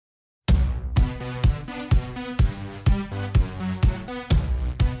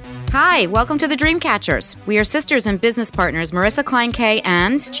Hi, welcome to the Dreamcatchers. We are sisters and business partners, Marissa Klein-Kay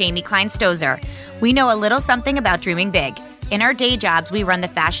and Jamie Klein-Stozer. We know a little something about dreaming big. In our day jobs, we run the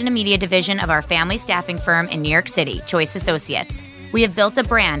fashion and media division of our family staffing firm in New York City, Choice Associates. We have built a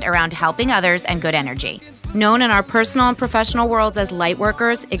brand around helping others and good energy. Known in our personal and professional worlds as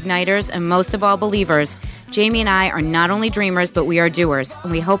lightworkers, igniters, and most of all, believers, Jamie and I are not only dreamers, but we are doers,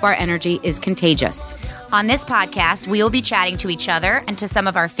 and we hope our energy is contagious. On this podcast, we will be chatting to each other and to some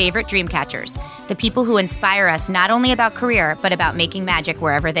of our favorite Dreamcatchers, the people who inspire us not only about career, but about making magic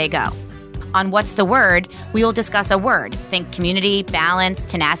wherever they go. On What's the Word, we will discuss a word, think community, balance,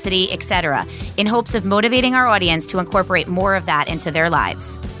 tenacity, etc., in hopes of motivating our audience to incorporate more of that into their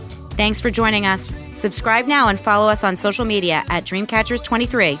lives. Thanks for joining us. Subscribe now and follow us on social media at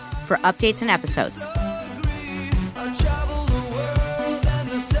Dreamcatchers23 for updates and episodes.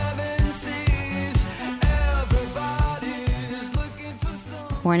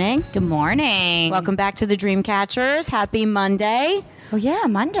 Morning. Good morning. Welcome back to the Dreamcatchers. Happy Monday. Oh, yeah,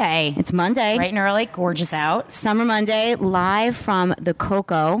 Monday. It's Monday. Bright and early, gorgeous out. Summer Monday, live from the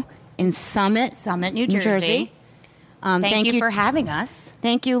CoCo in Summit, New Jersey. Thank you for having us.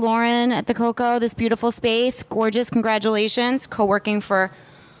 Thank you, Lauren, at the CoCo, this beautiful space. Gorgeous. Congratulations. Co-working for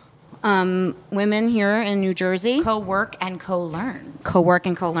women here in New Jersey. Co-work and co-learn. Co-work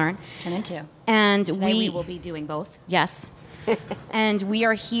and co-learn. 10 and 2. And Today we will be doing both. Yes. And we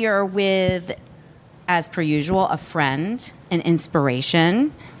are here with, as per usual, a friend, an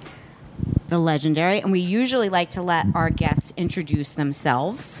inspiration, the legendary. And we usually like to let our guests introduce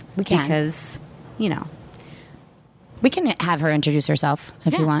themselves. We can. Because, you know. We can have her introduce herself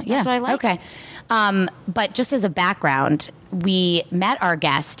if you want. That's what I like. Okay. But just as a background, we met our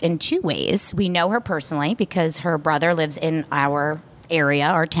guest in two ways. We know her personally because her brother lives in our area,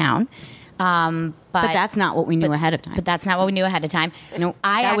 our town. But that's not what we knew ahead of time. But that's not what we knew ahead of time. No,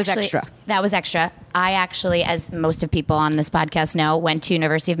 that was extra. That was extra. I actually, as most of people on this podcast know, went to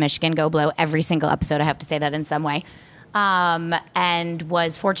University of Michigan, go blow every single episode. I have to say that in some way. And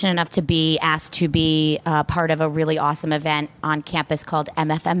was fortunate enough to be asked to be part of a really awesome event on campus called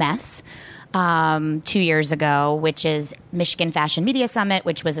MFMS 2 years ago, which is Michigan Fashion Media Summit,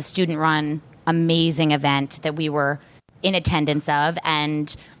 which was a student-run, amazing event that we were in attendance of,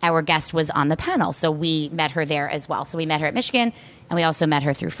 and our guest was on the panel. So we met her there as well. So we met her at Michigan, and we also met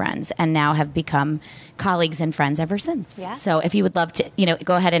her through friends, and now have become colleagues and friends ever since. Yeah. So if you would love to,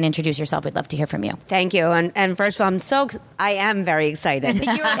 go ahead and introduce yourself. We'd love to hear from you. Thank you. And first of all, I am very excited. If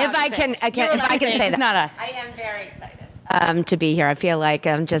I can say that. It's not us. I am very excited. To be here. I feel like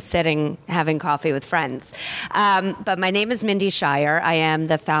I'm just sitting having coffee with friends. But my name is Mindy Scheier. I am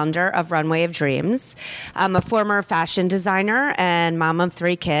the founder of Runway of Dreams. I'm a former fashion designer and mom of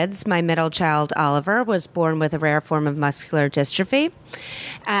 3 kids. My middle child, Oliver, was born with a rare form of muscular dystrophy.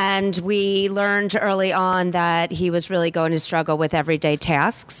 And we learned early on that he was really going to struggle with everyday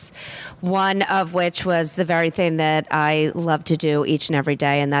tasks, one of which was the very thing that I love to do each and every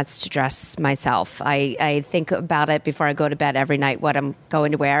day, and that's to dress myself. I think about it before I go to bed every night, what I'm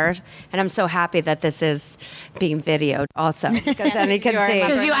going to wear. And I'm so happy that this is being videoed also, because then you can see.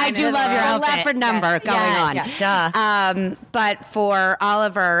 Because I do love your outfit. Leopard number going on. Yeah. Duh. But for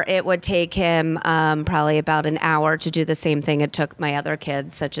Oliver, it would take him probably about an hour to do the same thing it took my other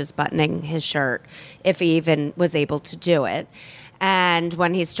kids, such as buttoning his shirt, if he even was able to do it. And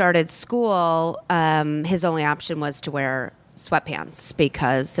when he started school, his only option was to wear sweatpants,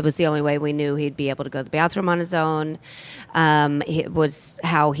 because it was the only way we knew he'd be able to go to the bathroom on his own. It was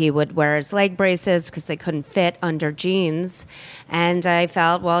how he would wear his leg braces, because they couldn't fit under jeans. And I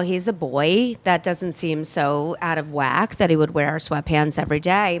felt, well, he's a boy. That doesn't seem so out of whack that he would wear sweatpants every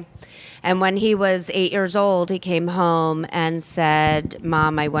day. And when he was 8 years old, he came home and said,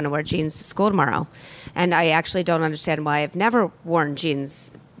 "Mom, I want to wear jeans to school tomorrow." And I actually don't understand why I've never worn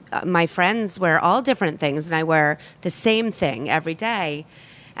jeans. My friends wear all different things, and I wear the same thing every day.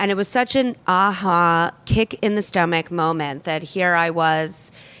 And it was such an aha, kick in the stomach moment that here I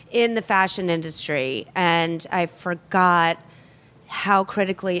was in the fashion industry, and I forgot how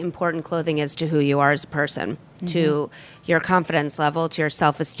critically important clothing is to who you are as a person, to your confidence level, to your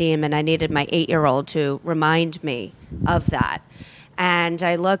self-esteem. And I needed my 8-year-old to remind me of that. And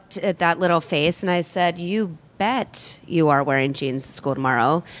I looked at that little face and I said, "You bet you are wearing jeans to school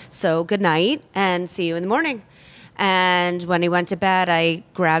tomorrow. So good night and see you in the morning." And when he went to bed, I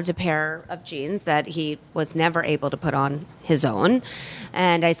grabbed a pair of jeans that he was never able to put on his own.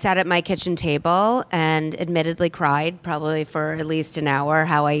 And I sat at my kitchen table and admittedly cried, probably for at least an hour,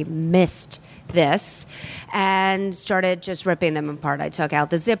 how I missed this, and started just ripping them apart. I took out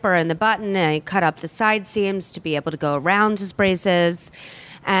the zipper and the button, and I cut up the side seams to be able to go around his braces.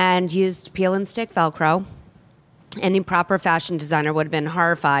 and used peel and stick Velcro. Any proper fashion designer would have been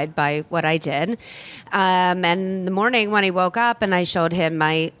horrified by what I did. And in the morning when he woke up and I showed him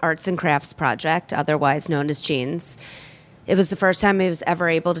my arts and crafts project, otherwise known as jeans, it was the first time he was ever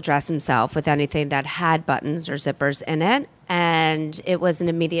able to dress himself with anything that had buttons or zippers in it. And it was an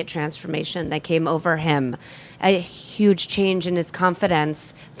immediate transformation that came over him, a huge change in his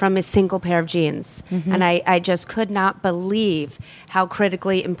confidence from a single pair of jeans. And I just could not believe how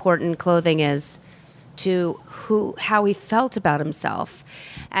critically important clothing is to how he felt about himself.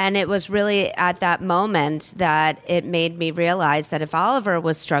 And it was really at that moment that it made me realize that if Oliver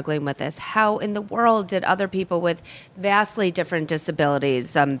was struggling with this, how in the world did other people with vastly different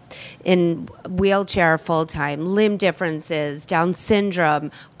disabilities, in wheelchair full-time, limb differences, Down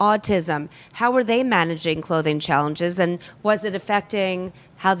syndrome, autism, how were they managing clothing challenges, and was it affecting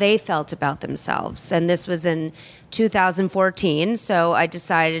how they felt about themselves? And this was in 2014, so I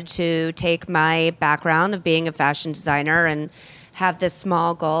decided to take my background of being a fashion designer and have this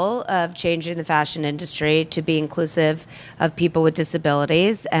small goal of changing the fashion industry to be inclusive of people with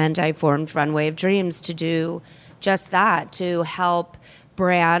disabilities. And I formed Runway of Dreams to do just that, to help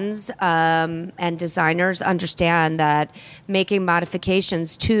brands and designers understand that making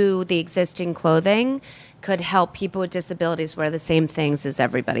modifications to the existing clothing could help people with disabilities wear the same things as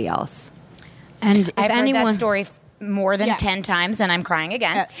everybody else. And if I've heard that story more than 10 times, and I'm crying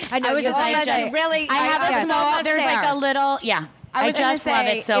again. I know. There's like a little, I just love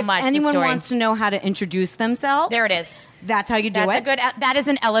it so much. If anyone wants to know how to introduce themselves, there it is. That's how you do it. That is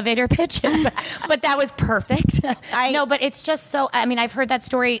an elevator pitch, but that was perfect. No, but it's just so. I mean, I've heard that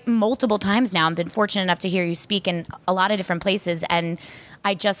story multiple times now. I've been fortunate enough to hear you speak in a lot of different places, and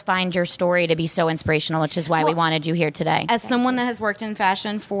I just find your story to be so inspirational, which is why we wanted you here today. As someone that has worked in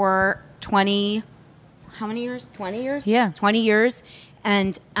fashion for 20, how many years? 20 years? Yeah. 20 years.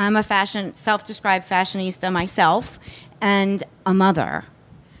 And I'm a self-described fashionista myself and a mother.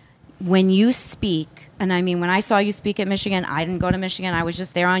 When you speak, and I mean, when I saw you speak at Michigan, I didn't go to Michigan. I was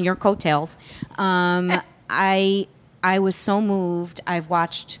just there on your coattails. I was so moved. I've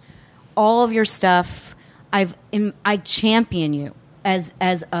watched all of your stuff. I champion you as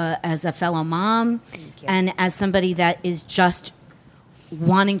a fellow mom and as somebody that is just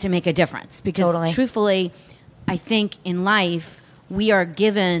wanting to make a difference. Because truthfully, I think in life we are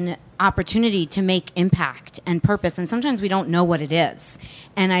given opportunity to make impact and purpose, and sometimes we don't know what it is.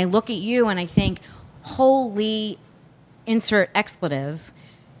 And I look at you and I think, holy, insert expletive,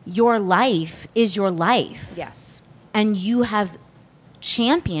 your life is your life. Yes. And you have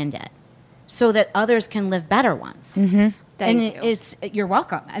championed it so that others can live better ones. Thank you. You're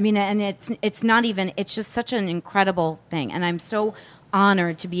welcome. I mean, and it's not even, it's just such an incredible thing. And I'm so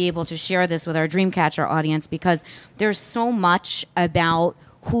honored to be able to share this with our Dreamcatcher audience, because there's so much about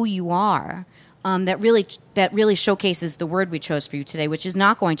who you are that really showcases the word we chose for you today, which is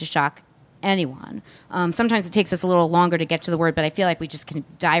not going to shock anyone. Sometimes it takes us a little longer to get to the word, but I feel like we just can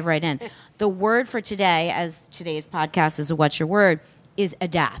dive right in. The word for today, as today's podcast is a What's Your Word, is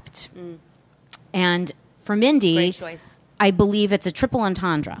adapt. And for Mindy, great choice. I believe it's a triple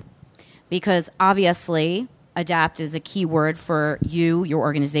entendre, because obviously adapt is a key word for you, your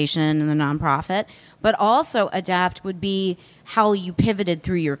organization, and the nonprofit. But also adapt would be how you pivoted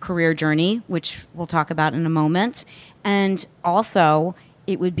through your career journey, which we'll talk about in a moment. And also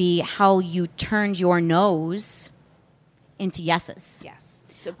it would be how you turned your no's into yeses. Yes.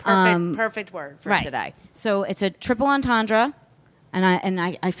 So perfect word for right. today. So it's a triple entendre, and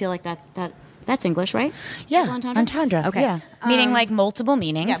I feel like that's English, right? Yeah, Triple entendre. Okay. Yeah. Meaning like multiple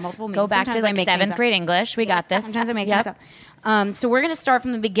meanings. Yeah, multiple meanings. Go back Sometimes to I like make things 7th up. grade English. We got this. Sometimes I make things up. So we're going to start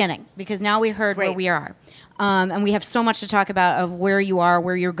from the beginning, because now we heard where we are. And we have so much to talk about of where you are,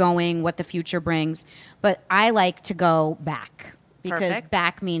 where you're going, what the future brings. But I like to go back, because Perfect.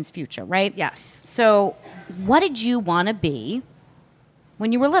 back means future, right? Yes. So what did you want to be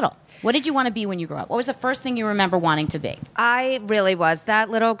when you were little? What did you want to be when you grew up? What was the first thing you remember wanting to be? I really was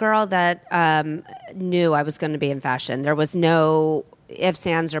that little girl that knew I was going to be in fashion. There was no ifs,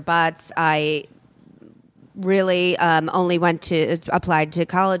 ands, or buts. I really only applied to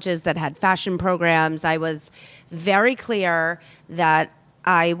colleges that had fashion programs. I was very clear that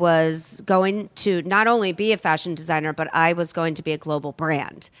I was going to not only be a fashion designer, but I was going to be a global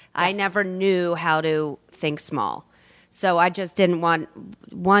brand. Yes. I never knew how to think small. So I just didn't want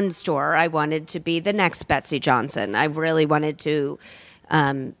one store. I wanted to be the next Betsy Johnson. I really wanted to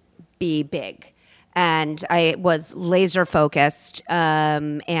be big. And I was laser focused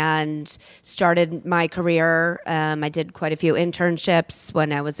and started my career. I did quite a few internships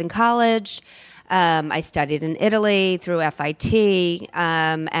when I was in college. I studied in Italy through FIT,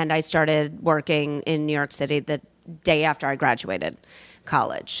 and I started working in New York City the day after I graduated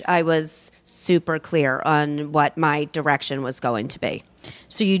college. I was super clear on what my direction was going to be.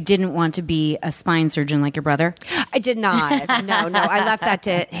 So you didn't want to be a spine surgeon like your brother? I did not. No. I left that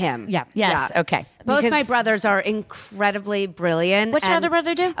to him. Yeah. Yes. Yeah. Okay. Both my brothers are incredibly brilliant. What's your other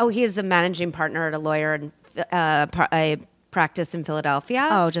brother do? Oh, he is a managing partner at a lawyer and a practice in Philadelphia.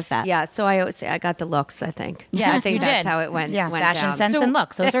 Oh, just that. Yeah. So I always say I got the looks, I think. Yeah, I think you that's did. how it went. Yeah, went fashion down. sense and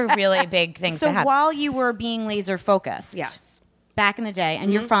looks. Those are really big things So to have. while you were being laser focused, Yes. back in the day,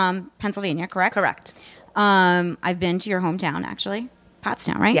 and you're from Pennsylvania, correct? Correct. I've been to your hometown, actually,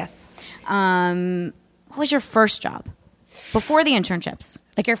 Pottstown, right? Yes. What was your first job before the internships?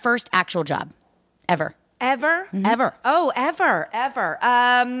 Like your first actual job ever. Ever? Ever? Oh, ever.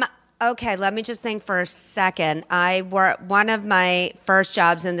 Okay, let me just think for a second. One of my first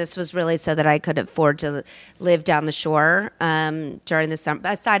jobs, and this was really so that I could afford to live down the shore during the summer,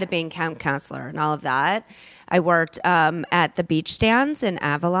 aside of being camp counselor and all of that. I worked at the beach stands in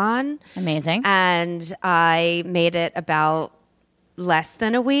Avalon. Amazing. And I made it about less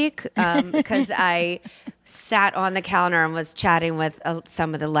than a week because I sat on the counter and was chatting with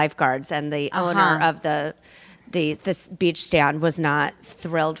some of the lifeguards, and the owner of this beach stand was not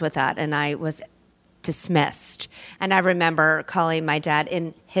thrilled with that, and I was dismissed. And I remember calling my dad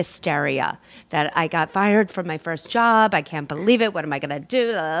in hysteria that I got fired from my first job. I can't believe it. What am I going to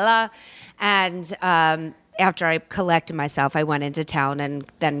do? La, la, la. And after I collected myself, I went into town and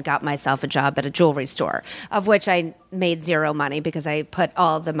then got myself a job at a jewelry store, of which I made zero money because I put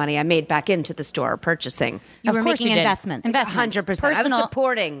all the money I made back into the store purchasing. You were Of course making you did. investments. 100%. I was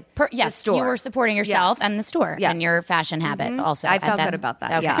supporting the Yes, store. you were supporting yourself Yes. and the store Yes. and your fashion habit also. I at felt good about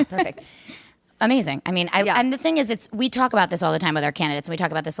that, Okay, yeah. perfect. Amazing. I mean, Yeah. and the thing is, we talk about this all the time with our candidates, and we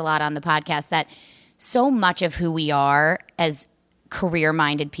talk about this a lot on the podcast, that so much of who we are as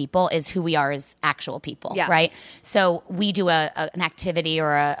career-minded people is who we are as actual people, Yes. right? So we do an activity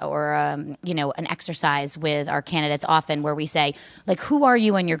or an exercise with our candidates often where we say, like, who are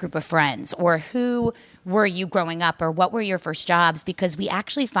you in your group of friends, or who were you growing up, or what were your first jobs? Because we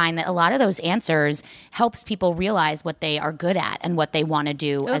actually find that a lot of those answers helps people realize what they are good at and what they want to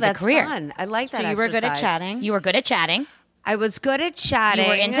do as that's a career. fun. I like that. So you were good at exercise. chatting. You were good at chatting. I was good at chatting. You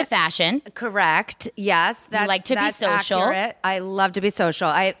were into fashion. Correct. Yes. like to be that's social. accurate. I love to be social.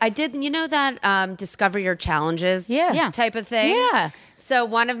 I did, that discover your challenges Yeah. type of thing. Yeah. So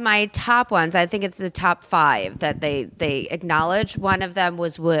one of my top ones, I think it's the top 5 that they acknowledge. One of them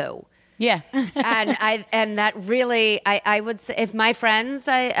was woo. Yeah. and that really, I would say, if my friends,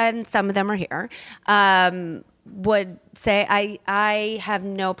 and some of them are here, would say I have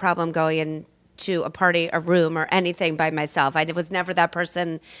no problem going in to a party, a room, or anything by myself. I was never that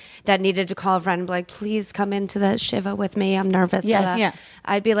person that needed to call a friend and be like, please come into the Shiva with me. I'm nervous. Yes. Yeah.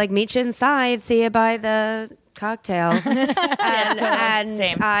 I'd be like, meet you inside. See you by the cocktails. and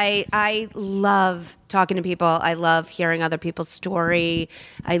Same. I love talking to people. I love hearing other people's story.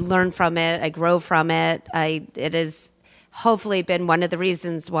 I learn from it. I grow from it. It has hopefully been one of the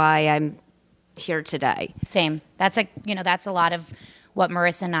reasons why I'm here today. Same. That's that's a lot of what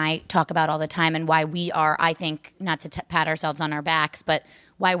Marissa and I talk about all the time, and why we are, I think, not to pat ourselves on our backs, but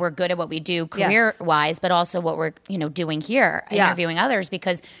why we're good at what we do career-wise, but also what we're, doing here, interviewing others,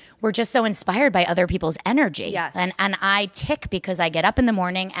 because we're just so inspired by other people's energy. Yes. And I tick because I get up in the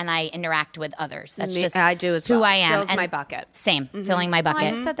morning and I interact with others. That's just I do as who well. I am. Fills And my bucket. Same. Filling my Oh, bucket. I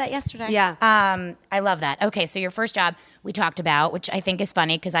just said that yesterday. Yeah. I love that. Okay, so your first job we talked about, which I think is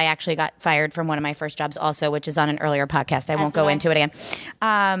funny because I actually got fired from one of my first jobs also, which is on an earlier podcast. I won't go into it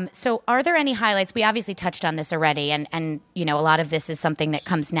again. So are there any highlights? We obviously touched on this already, and a lot of this is something that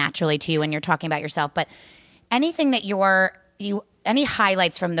comes naturally to you when you're talking about yourself, but anything that any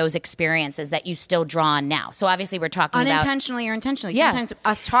highlights from those experiences that you still draw on now? So obviously we're talking about Unintentionally or intentionally. Yeah. Sometimes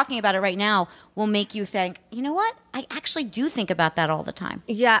us talking about it right now will make you think, you know what? I actually do think about that all the time.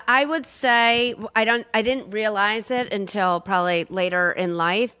 Yeah, I would say I didn't realize it until probably later in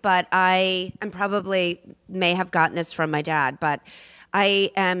life, but I probably may have gotten this from my dad, but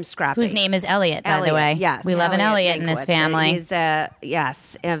I am scrappy. whose name is Elliot, by the way. Yes, we love an Elliot in this Mankiewicz. family. He's a very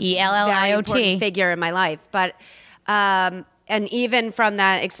ELLIOT. important figure in my life, but. And even from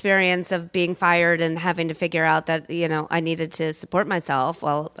that experience of being fired and having to figure out that, I needed to support myself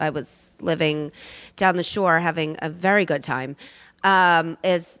while I was living down the shore, having a very good time.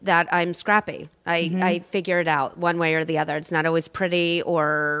 is that I'm scrappy. I figure it out one way or the other. It's not always pretty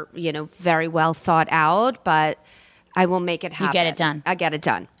or, very well thought out, but I will make it happen. You get it done. I get it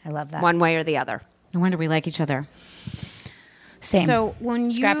done. I love that. One way or the other. No wonder we like each other. Same. So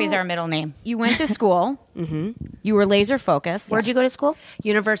when Scrappy's our middle name. You went to school. You were laser focused. Where'd you go to school?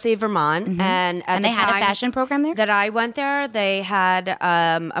 University of Vermont. And And they had a fashion program there? that I went there, they had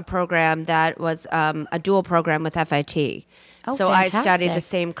a program that was a dual program with FIT. Oh, so I studied fantastic. the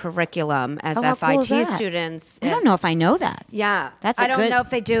same curriculum as Oh, how cool is FIT that? students. I don't know if I know that. Yeah. That's I a don't good- know if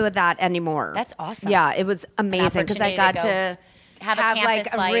they do that anymore. That's awesome. Yeah, it was amazing because I got opportunity to have a like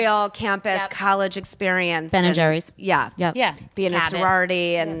campus a life. real campus Yep. college experience. Ben and Jerry's. Yeah. Yep. Yeah. Be in a Cabot.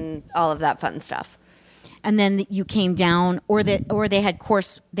 sorority and all of that fun stuff. And then you came down, or they had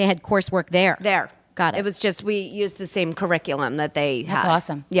coursework there. There. Got it. It was just, we used the same curriculum that they had. That's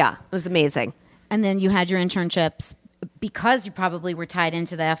awesome. Yeah. It was amazing. And then you had your internships because you probably were tied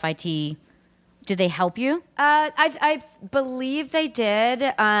into the FIT. Did they help you? I believe they did.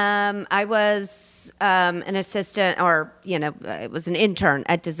 I was an assistant, or I was an intern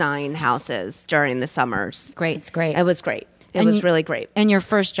at design houses during the summers. Great. It's great. It was great. It And was you- really great. And your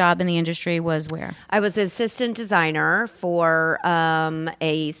first job in the industry was where? I was assistant designer for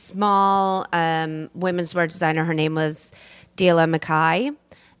a small women's wear designer. Her name was Deela Mackay,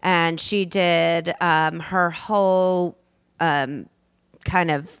 and she did her whole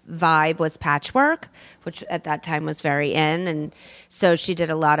kind of vibe was patchwork, which at that time was very in. And so she did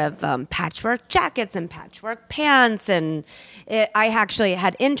a lot of patchwork jackets and patchwork pants. And I actually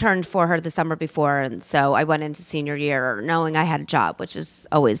had interned for her the summer before. And so I went into senior year knowing I had a job, which is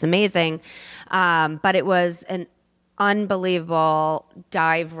always amazing. But it was an unbelievable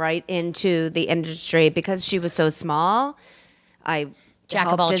dive right into the industry because she was so small. I Jack of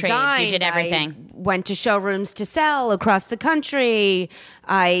helped all trades. You design. did everything. I went to showrooms to sell across the country.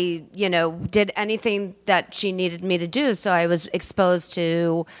 I, did anything that she needed me to do. So I was exposed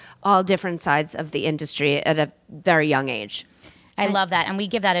to all different sides of the industry at a very young age. I love that. And we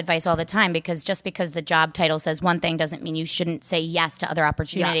give that advice all the time because just because the job title says one thing doesn't mean you shouldn't say yes to other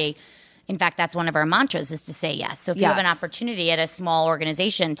opportunity. Yes. In fact, that's one of our mantras is to say yes. So if you have an Yes. opportunity at a small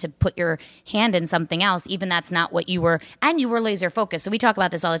organization to put your hand in something else, even that's not what you were, and you were laser focused. So we talk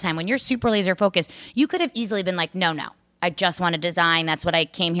about this all the time. When you're super laser focused, you could have easily been like, no, I just want to design. That's what I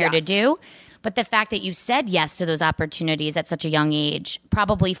came here to Yes. do. But the fact that you said yes to those opportunities at such a young age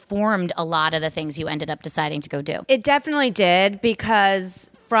probably formed a lot of the things you ended up deciding to go do. It definitely did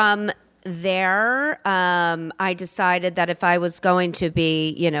because from there, I decided that if I was going to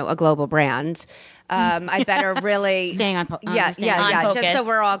be, a global brand, I better really Staying on yeah, staying on just focus. so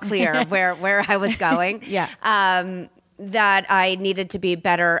we're all clear of where I was going. Yeah. That I needed to be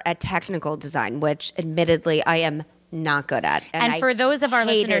better at technical design, which admittedly I am not good at. And I for those of our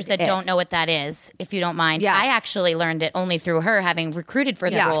hated listeners that it. don't know what that is, if you don't mind, Yes. I actually learned it only through her having recruited for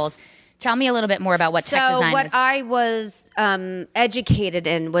the Yes. roles. Tell me a little bit more about what tech design what is. I was educated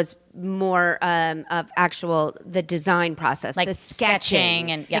in was more of actual the design process, Like the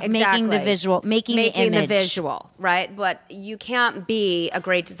sketching and- yeah. Making the visual, making the image. visual, right? But you can't be a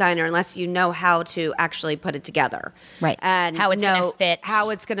great designer unless you know how to actually put it together, Right. And How it's gonna know fit. how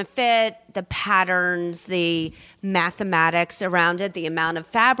it's going to fit, the patterns, the mathematics around it, the amount of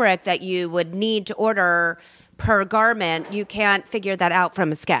fabric that you would need to order per garment. You can't figure that out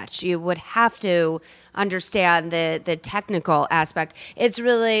from a sketch. You would have to understand the technical aspect. It's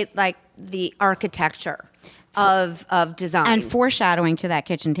really like the architecture of design. And foreshadowing to that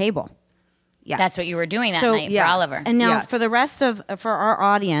kitchen table. Yes. That's what you were doing that So- night yes. for Oliver. And now Yes. for our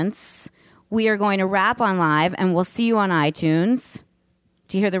audience, we are going to wrap on live and we'll see you on iTunes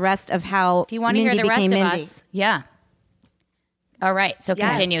to hear the rest of how If you want to Mindy hear the rest became of Mindy. us, yeah. All right, so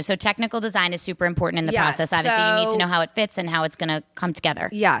Yes. continue. So technical design is super important in the Yes, process. Obviously, you need to so- know how it fits and how it's going to come together.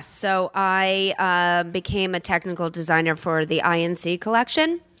 Yes. So I became a technical designer for the INC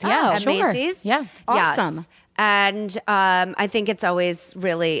collection. Yeah, at sure. Macy's. Yeah. Awesome. Yes. And I think it's always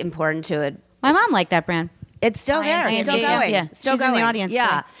really important to it. My mom liked that brand. It's still there. INC, It's still yes, going. yeah. Still She's in the going. audience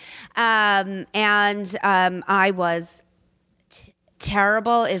Yeah. And I was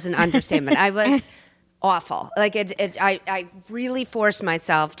terrible is an understatement. I was awful. Like I really forced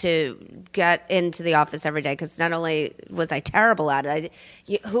myself to get into the office every day because not only was I terrible at it,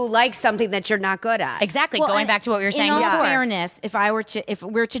 who likes something that you're not good at? Exactly. Well, Going back to what we were saying in all before. fairness, if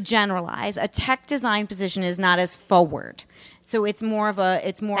we're to generalize, a tech design position is not as forward. So it's more of a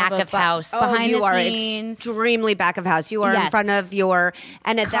Back of house. behind you the are scenes. extremely back of house. You are in Yes. front of your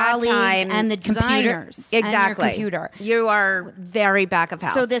and at Colleagues that time and the designers and your exactly computer. You are very back of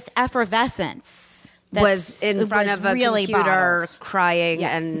house. So this effervescence was in front of a really computer bottled. crying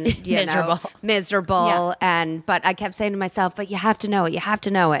Yes. and miserable. Yeah. But I kept saying to myself, but you have to know it. You have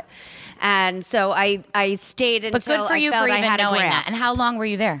to know it. And so I stayed until But good for I you felt for I even had a knowing that. grasp. And how long were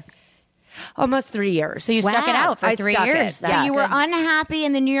you there? Almost 3 years. So you stuck it out for I 3 stuck it. years. So That's you were good. unhappy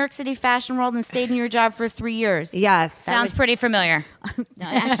in the New York City fashion world and stayed in your job for 3 years. Yes. Sounds pretty familiar. No,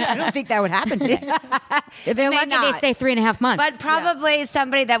 actually, I don't think that would happen today. If they're May lucky, not. they stay 3.5 months. But probably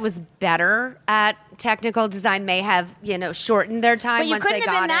somebody that was better at technical design may have, shortened their time But you once couldn't they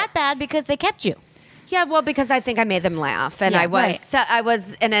have got been that it. bad because they kept you. Yeah, well, because I think I made them laugh, and Yeah, I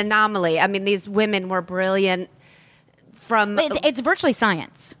was an anomaly. I mean, these women were brilliant. From It's virtually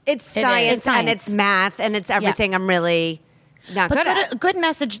science. it's science, It's and science. it's math and it's everything I'm really not But good at. good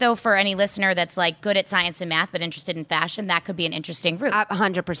message, though, for any listener that's like good at science and math but interested in fashion. That could be an interesting route.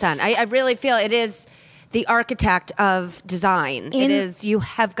 100%. I really feel it is the architect of design. It is. You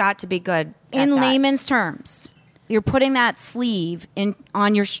have got to be good at In that. layman's terms, you're putting that sleeve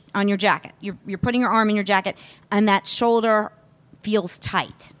on your jacket. You're putting your arm in your jacket, and that shoulder feels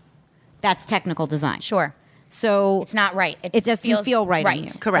tight. That's technical design. Sure. So It's not right. It doesn't feel right on you.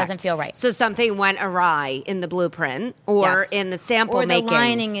 Correct. It doesn't feel right. So something went awry in the blueprint or Yes. in the sample or the making.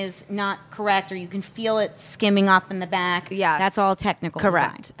 lining is not correct, or you can feel it skimming up in the back. Yes. That's all technical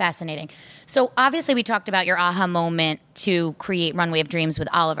Correct. design. Fascinating. So obviously we talked about your aha moment to create Runway of Dreams with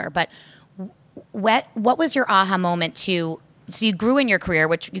Oliver, but what was your aha moment to so you grew in your career,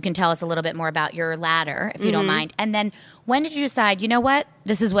 which you can tell us a little bit more about your ladder if you don't mind. And then when did you decide, you know what?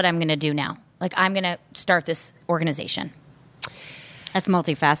 This is what I'm going to do now. Like I'm going to start this organization. That's a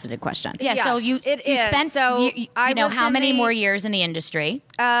multifaceted question. Yeah, Yes, so you it you is. spent So you I know was how in many the- more years in the industry?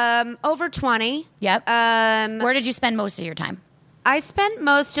 Over 20. Yep. Where did you spend most of your time? I spent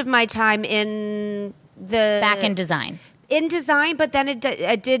most of my time in the Back in design. in design, but then it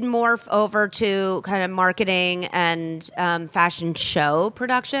did morph over to kind of marketing and fashion show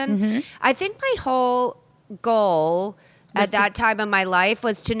production. Mm-hmm. I think my whole goal at that time of my life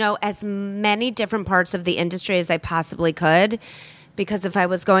was to know as many different parts of the industry as I possibly could. Because if I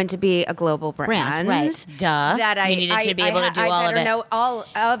was going to be a global brand, right. Duh. that You needed to be able to do all of better it. know all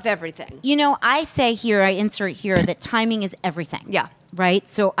of everything. You know, I say here, I insert here that timing is everything. Yeah. Right?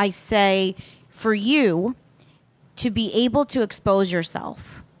 So I say for you to be able to expose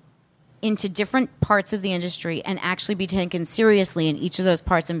yourself into different parts of the industry and actually be taken seriously in each of those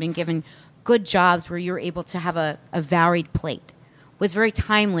parts and being given good jobs where you're able to have a varied plate was very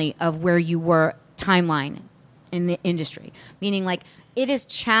timely of where you were timeline in the industry. Meaning, like, it is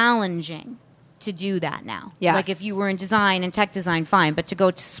challenging to do that now. Yes. Like, if you were in design and tech design, fine. But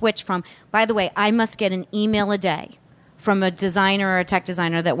to switch from, by the way, I must get an email a day from a designer or a tech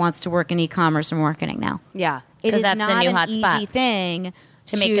designer that wants to work in e-commerce or marketing now. Yeah. It 'Cause is that's the not new an hot easy spot thing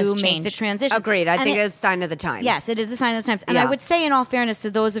to make this change. the transition. Agreed. I And think it's a sign of the times. Yes, it is a sign of the times. And Yeah. I would say, in all fairness,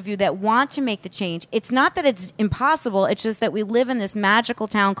 to those of you that want to make the change, it's not that it's impossible. It's just that we live in this magical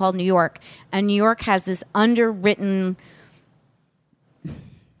town called New York, and New York has this underwritten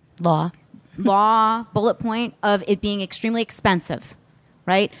law bullet point of it being extremely expensive,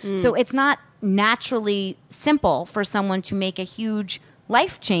 right? So it's not naturally simple for someone to make a huge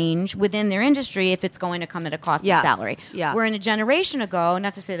life change within their industry if it's going to come at a cost Yes. of salary. Yeah. We're in a generation ago,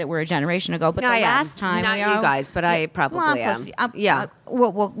 not to say that we're a generation ago, but No, I the am. last time Not we you are, guys, but I probably I'm am. close to you. Yeah.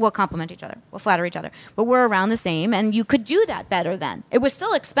 We'll compliment each other. We'll flatter each other. But we're around the same, and you could do that better then. It was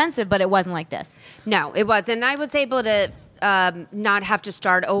still expensive, but it wasn't like this. No, it wasn't. I was able to not have to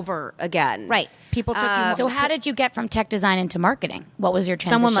start over again. Right. People took you. So how did you get from tech design into marketing? What was your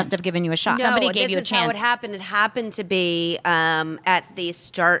transition? Someone must have given you a shot. No, Somebody gave this you a is how it chance. happened. It happened to be at the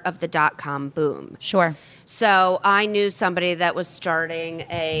start of the .com boom. Sure. So I knew somebody that was starting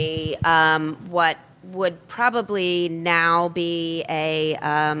a what would probably now be a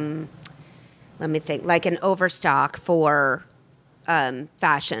let me think, like an overstock for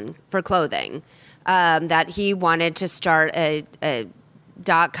fashion, for clothing. That he wanted to start a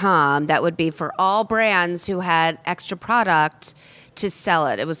 .com that would be for all brands who had extra product to sell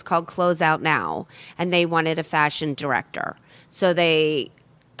it. It was called Close Out Now, and they wanted a fashion director. So they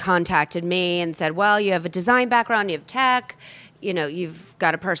contacted me and said, well, you have a design background, you have tech, you've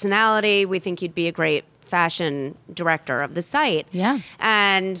got a personality. We think you'd be a great fashion director of the site. Yeah.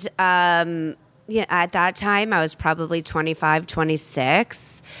 And at that time, I was probably 25,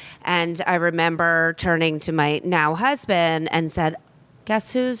 26. And I remember turning to my now husband and said,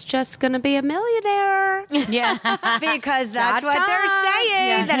 guess who's just going to be a millionaire? Yeah. Because that's what they're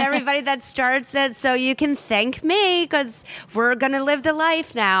saying, that everybody that starts it, so you can thank me because we're going to live the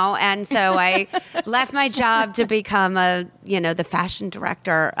life now. And so I left my job to become the fashion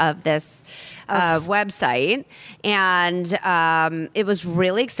director of this website. And it was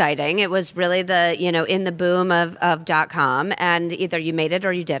really exciting. It was really in the boom of .com, and either you made it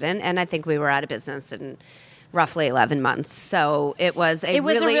or you didn't. And I think we were out of business in roughly 11 months. So it was a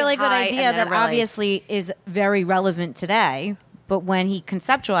really good idea that obviously is very relevant today. But when he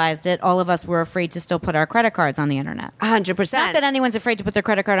conceptualized it, all of us were afraid to still put our credit cards on the internet. 100%. Not that anyone's afraid to put their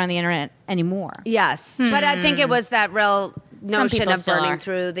credit card on the internet anymore. Yes. But I think it was that real notion of burning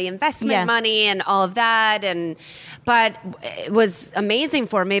through the investment money and all of that. But it was amazing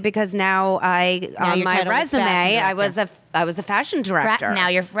for me because now on my resume, I was a fashion director. Now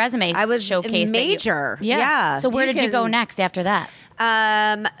your resume showcased major. So where did you go next after that?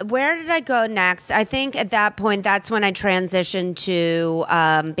 Where did I go next? I think at that point, that's when I transitioned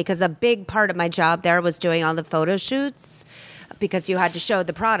to, because a big part of my job there was doing all the photo shoots because you had to show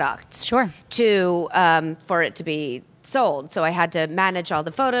the product. Sure. For it to be sold. So I had to manage all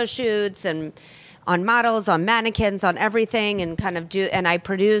the photo shoots and on models, on mannequins, on everything, and and I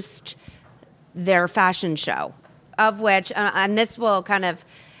produced their fashion show, of which, and this will kind of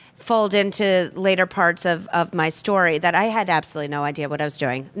fold into later parts of my story, that I had absolutely no idea what I was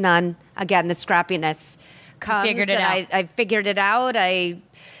doing. None. Again, the scrappiness comes. Figured it out. I figured it out. I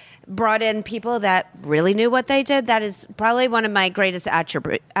brought in people that really knew what they did. That is probably one of my greatest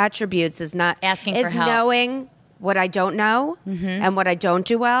attributes is not asking for help. Knowing what I don't know and what I don't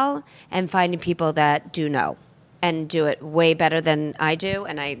do well, and finding people that do know and do it way better than I do,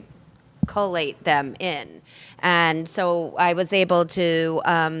 and I collate them in. And so I was able to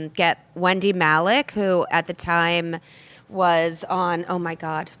get Wendy Malick, who at the time was on, oh my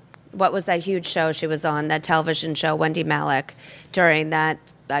God, what was that huge show she was on, that television show, Wendy Malick, during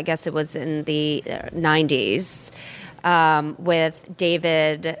that, I guess it was in the 90s, with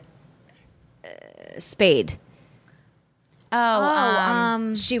David Spade.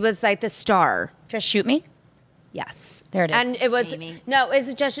 She was like the star. Just Shoot Me? Yes. There it is. And it was, Jamie. no, is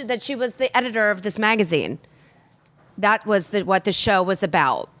it just that she was the editor of this magazine? That was what the show was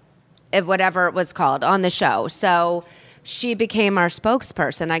about, whatever it was called on the show. So she became our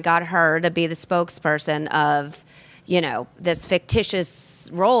spokesperson. I got her to be the spokesperson of, this fictitious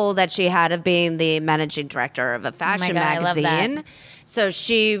role that she had of being the managing director of a fashion magazine. I love that. So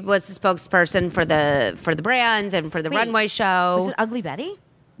she was the spokesperson for the brand and for the runway show. Was it Ugly Betty?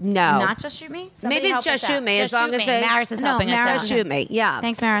 No. Not Just Shoot Me? Maybe it's Just Shoot Me, as long as Maris is helping us out. Just Shoot Me, yeah.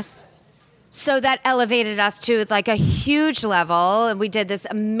 Thanks, Maris. So that elevated us to like a huge level. And we did this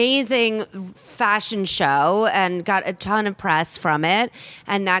amazing fashion show and got a ton of press from it.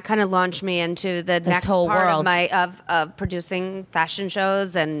 And that kind of launched me into the next whole part world of producing fashion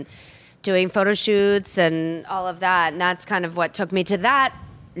shows and doing photo shoots and all of that. And that's kind of what took me to that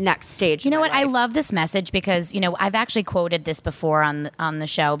next stage. You know of my what? I life. love this message because, I've actually quoted this before on the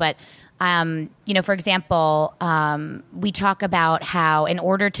show, but for example, we talk about how in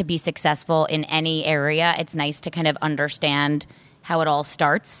order to be successful in any area, it's nice to kind of understand how it all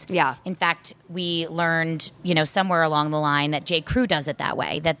starts. Yeah. In fact, we learned, somewhere along the line that J. Crew does it that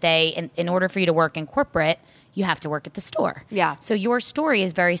way, that they, in order for you to work in corporate, you have to work at the store. Yeah. So your story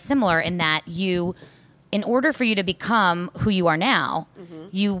is very similar in that in order for you to become who you are now,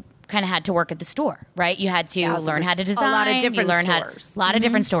 you kind of had to work at the store, right? You had to learn how to design. A lot of different stores. A lot of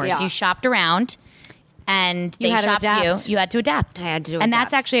different stores. Yeah. You shopped around, and they had to shopped adapt. you. You had to adapt. I had to and adapt.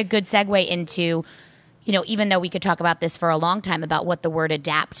 that's actually a good segue into, even though we could talk about this for a long time about what the word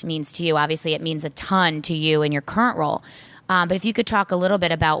adapt means to you. Obviously, it means a ton to you in your current role. But if you could talk a little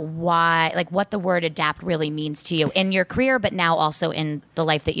bit about what the word adapt really means to you in your career, but now also in the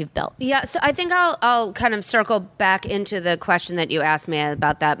life that you've built. Yeah, so I think I'll kind of circle back into the question that you asked me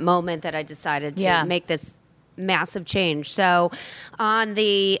about that moment that I decided to make this massive change. So on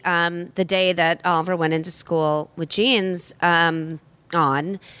the day that Oliver went into school with jeans I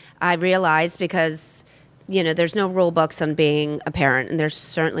realized because there's no rule books on being a parent, and there's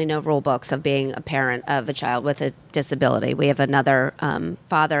certainly no rule books of being a parent of a child with a disability. We have another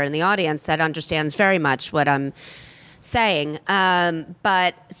father in the audience that understands very much what I'm saying.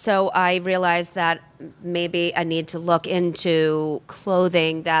 But so I realized that maybe I need to look into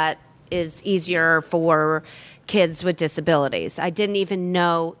clothing that is easier for kids with disabilities. I didn't even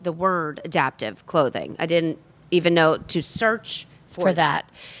know the word adaptive clothing. I didn't even know to search for that.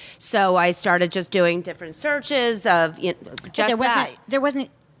 So I started just doing different searches of just There wasn't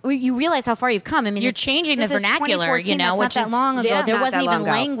you realize how far you've come. I mean, You're changing the vernacular, you know, which is not that long ago. Yeah, There not wasn't that even long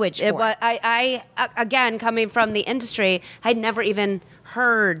ago. language for it. Was, I again, coming from the industry, I'd never even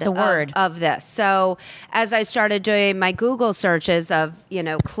heard The word. of this. So as I started doing my Google searches of,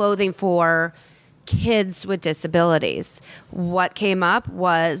 clothing for kids with disabilities, what came up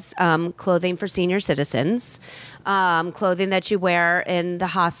was clothing for senior citizens, clothing that you wear in the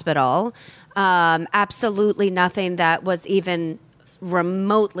hospital, absolutely nothing that was even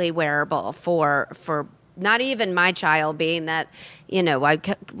remotely wearable for not even my child, being that I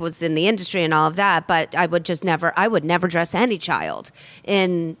was in the industry and all of that, but I would never dress any child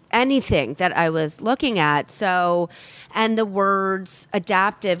in anything that I was looking at. So, and the words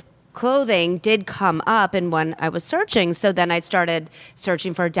adaptive clothing did come up and when I was searching. So then I started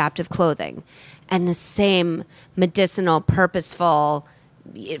searching for adaptive clothing, and the same medicinal, purposeful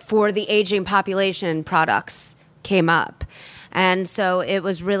for the aging population products came up. And so it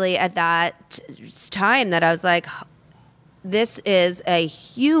was really at that time that I was like, this is a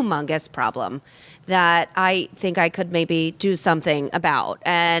humongous problem that I think I could maybe do something about.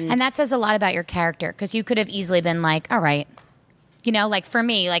 And that says a lot about your character, because you could have easily been like, all right. Like for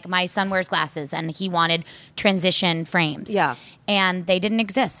me, like my son wears glasses and he wanted transition frames. Yeah. And they didn't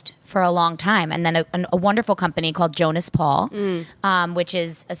exist for a long time. And then a wonderful company called Jonas Paul, which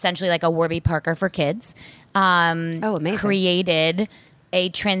is essentially like a Warby Parker for kids, amazing. created a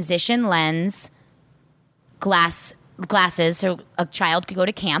transition lens glasses so a child could go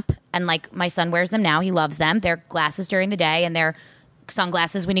to camp. And like my son wears them now. He loves them. They're glasses during the day and they're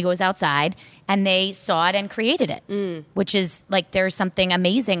sunglasses when he goes outside, and they saw it and created it, which is like, there's something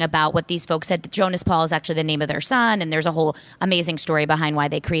amazing about what these folks said. Jonas Paul is actually the name of their son, and there's a whole amazing story behind why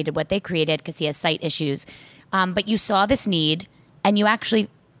they created what they created, because he has sight issues. But you saw this need and you actually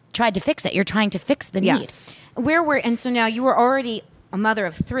tried to fix it. You're trying to fix the Yes. need. And so now you were already a mother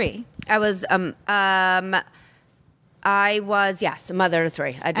of 3. I was yes, a mother of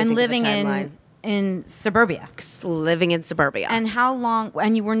 3. I did and think of the living timeline. in suburbia. Living in suburbia. And how long?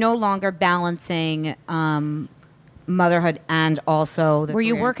 And you were no longer balancing motherhood and also the Were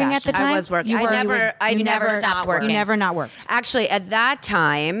you career in working at the fashion? time? I was working. You I were- never, you were- I you never never stopped not working. You never not worked. Actually, at that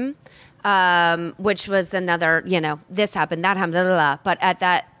time, which was another, this happened, that happened, blah, blah, blah. But at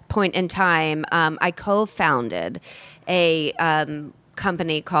that point in time, I co-founded a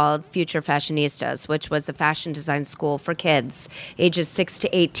company called Future Fashionistas, which was a fashion design school for kids ages 6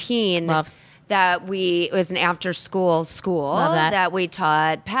 to 18. Love. It was an after-school school Love that. we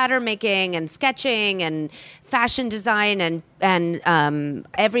taught pattern making and sketching and fashion design and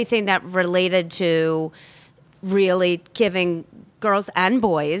everything that related to really giving girls and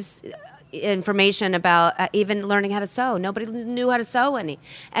boys information about even learning how to sew. Nobody knew how to sew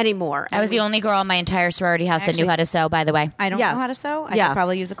anymore. I was the only girl in my entire sorority house that knew how to sew, by the way. I don't Yeah. know how to sew. I Yeah. should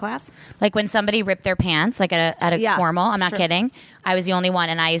probably use a class. Like when somebody ripped their pants, like at a Yeah, formal, I'm not true. kidding. I was the only one,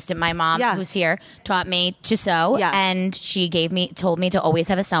 and my mom, Yeah. who's here, taught me to sew, Yes. and she told me to always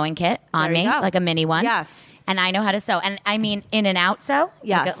have a sewing kit on There you me, go. like a mini one. Yes. And I know how to sew, and I mean in and out sew.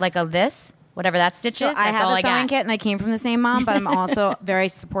 Yes. like a this, whatever that stitch So is. I That's have all a I sewing got. kit, and I came from the same mom. But I'm also very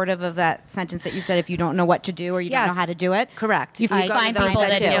supportive of that sentence that you said: if you don't know what to do or you don't Yes. know how to do it, Correct. You I find go to people those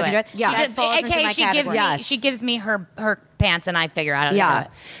that do that it. Yeah. That falls into AKA my she gives category. me Yes. she gives me her pants, and I figure out how to sew Yeah. it.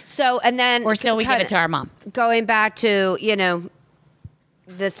 So, and then Or still we give it to our mom. Going back to,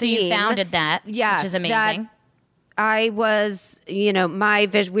 the So you theme, founded that, yes, which is amazing. I was, my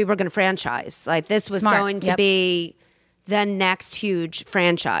vision, we were going to franchise. Like this was Smart. going to Yep. be the next huge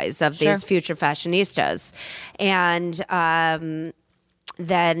franchise of Sure. these future fashionistas. And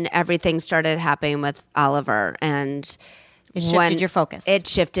then everything started happening with Oliver, and It shifted your focus. It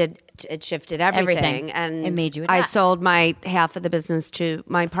shifted everything. Everything. And It made you I adapt. sold my half of the business to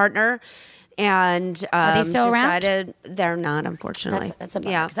my partner. And Are they still around? decided they're not, unfortunately. That's a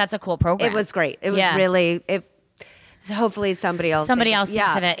bummer, 'cause that's a cool program. It was great. It was Yeah. really hopefully somebody else Somebody else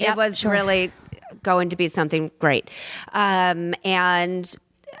thinks of it. Yep, it was sure. really going to be something great.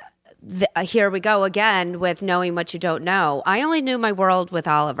 Here we go again with knowing what you don't know. I only knew my world with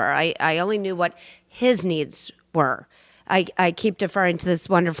Oliver. I only knew what his needs were. I keep deferring to this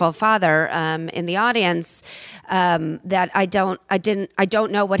wonderful father in the audience that I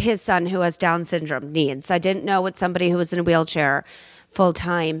don't know what his son who has Down syndrome needs. I didn't know what somebody who was in a wheelchair full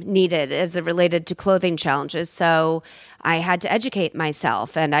time needed as it related to clothing challenges. So I had to educate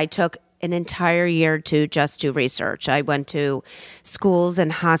myself, and I took an entire year to just do research. I went to schools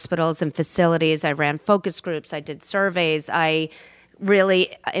and hospitals and facilities. I ran focus groups. I did surveys. I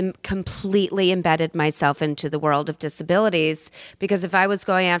really completely embedded myself into the world of disabilities, because if I was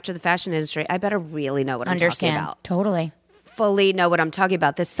going after the fashion industry, I better really know what I'm talking Understand about. totally. fully know what I'm talking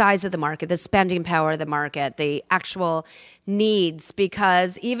about, the size of the market, the spending power of the market, the actual needs,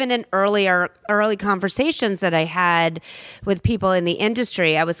 because even in early conversations that I had with people in the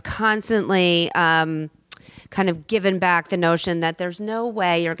industry, I was constantly kind of given back the notion that there's no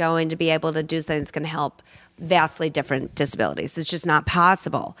way you're going to be able to do something that's going to help vastly different disabilities. It's just not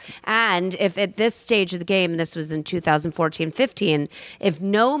possible. And if at this stage of the game, this was in 2014-15, if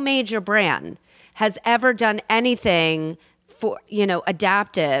no major brand has ever done anything for,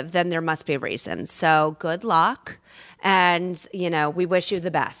 adaptive, then there must be a reason. So good luck. And, we wish you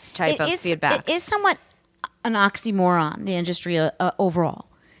the best type of feedback. It is somewhat an oxymoron, the industry overall.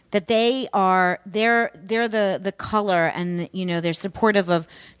 That they're the color, and they're supportive of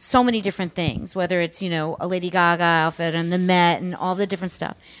so many different things, whether it's a Lady Gaga outfit and the Met and all the different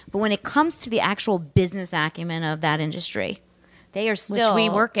stuff. But when it comes to the actual business acumen of that industry, they are still, which we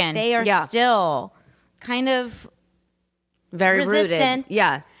work in. They are still kind of very resistant,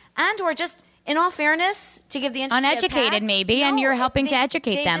 rooted, and or just. In all fairness, to give the industry uneducated, a pass, maybe, and you're helping to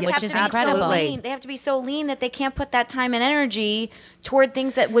educate them, which is incredible. They have to be so lean that they can't put that time and energy toward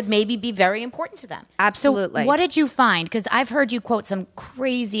things that would maybe be very important to them. Absolutely. So what did you find? Because I've heard you quote some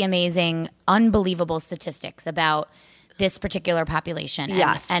crazy, amazing, unbelievable statistics about this particular population.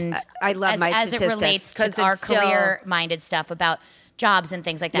 Yes. And I love my statistics. As it relates to our career-minded stuff about jobs and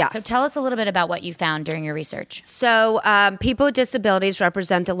things like that. Yes. So tell us a little bit about what you found during your research. So people with disabilities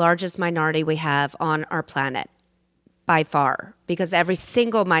represent the largest minority we have on our planet by far, because every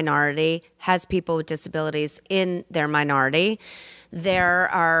single minority has people with disabilities in their minority. There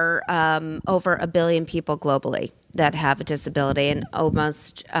are over 1 billion people globally that have a disability, and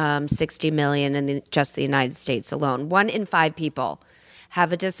almost 60 million in just the United States alone. 1 in 5 people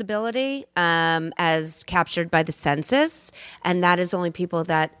have a disability as captured by the census, and that is only people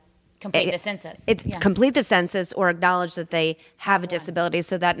that complete the census. Complete the census or acknowledge that they have a disability.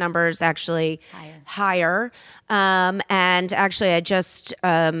 So that number is actually higher. And actually, I just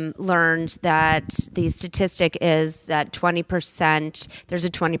learned that the statistic is that 20%, there's a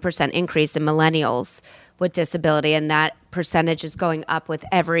 20% increase in millennials with disability, and that percentage is going up with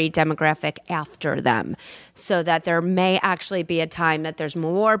every demographic after them. So that there may actually be a time that there's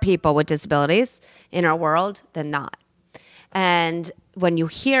more people with disabilities in our world than not. And when you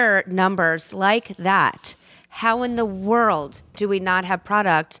hear numbers like that, how in the world do we not have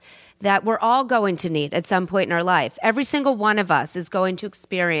product that we're all going to need at some point in our life? Every single one of us is going to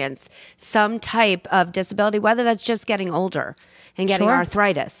experience some type of disability, whether that's just getting older and getting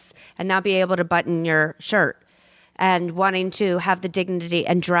arthritis and not be able to button your shirt and wanting to have the dignity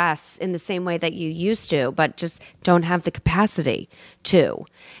and dress in the same way that you used to, but just don't have the capacity to.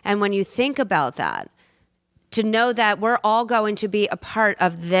 And when you think about that, to know that we're all going to be a part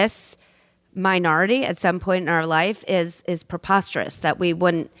of this minority at some point in our life is preposterous, that we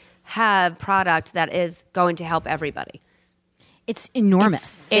wouldn't have product that is going to help everybody. It's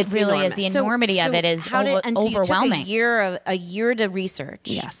enormous. It really enormous. Is. The enormity of it is overwhelming. So you took a year to research.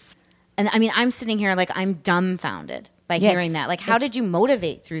 Yes. And I mean, I'm sitting here like I'm dumbfounded by hearing that. Like, how did you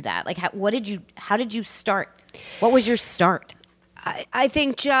motivate through that? Like, how did you start? What was your start? I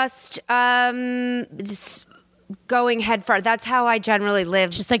think just going head first. That's how I generally live.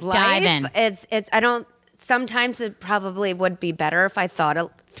 Just like life. dive in. I don't. Sometimes it probably would be better if I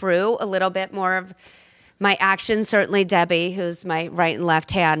thought through a little bit more of my actions. Certainly, Debbie, who's my right and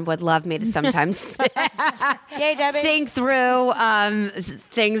left hand, would love me to sometimes Yay, Debbie. think through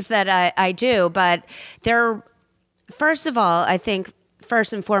things that I do. But first of all, I think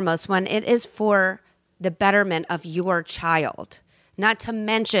first and foremost, when it is for the betterment of your child, not to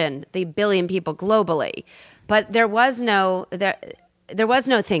mention the 1 billion people globally. But there was no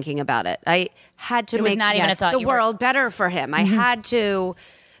thinking about it. I had to make the world better for him. I had to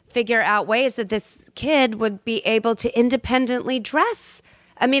figure out ways that this kid would be able to independently dress.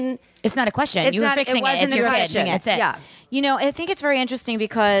 I mean, it's not a question. You were fixing it. It's your kid. That's it. Yeah. I think it's very interesting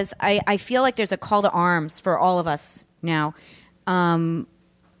because I feel like there's a call to arms for all of us now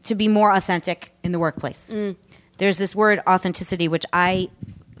to be more authentic in the workplace. There's this word authenticity, which I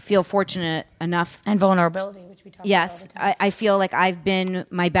feel fortunate enough. And vulnerability, which we talk about all the time. I feel like I've been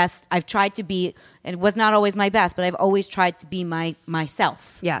my best. I've tried to be, and it was not always my best, but I've always tried to be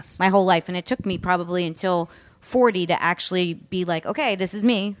myself. Yes. My whole life. And it took me probably until 40 to actually be like, okay, this is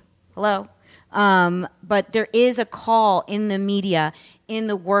me. Hello. But there is a call in the media, in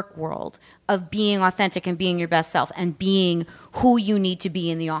the work world, of being authentic and being your best self and being who you need to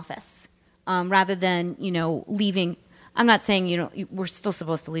be in the office. Rather than, leaving. I'm not saying, we're still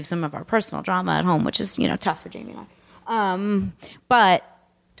supposed to leave some of our personal drama at home, which is, tough for Jamie and I. But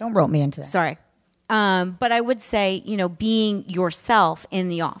don't rope me into that. Sorry. But I would say, being yourself in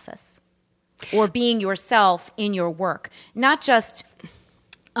the office or being yourself in your work, not just,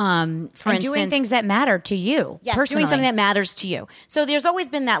 for instance, doing things that matter to you. Yes, personally. doing something that matters to you. So there's always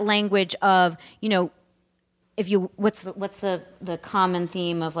been that language of, if you, what's the common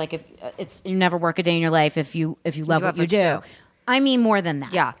theme of like, if it's, you never work a day in your life if you love what you do. I mean more than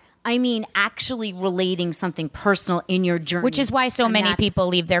that. Yeah. I mean, actually relating something personal in your journey. Which is why so many people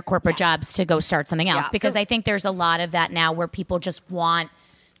leave their corporate jobs to go start something else. Yeah. Because I think there's a lot of that now where people just want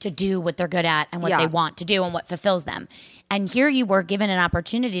to do what they're good at and what they want to do and what fulfills them. And here you were given an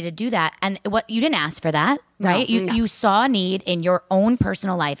opportunity to do that. And what you didn't ask for that, right? You saw a need in your own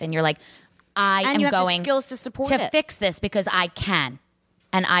personal life and you're like, I am going the skills to support to it. fix this because I can.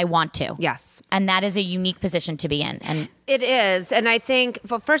 And I want to. Yes. And that is a unique position to be in. And it is. And I think,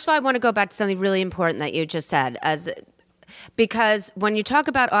 well, first of all, I want to go back to something really important that you just said, because when you talk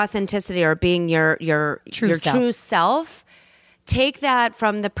about authenticity or being your true self, take that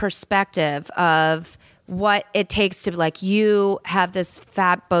from the perspective of what it takes to, like, you have this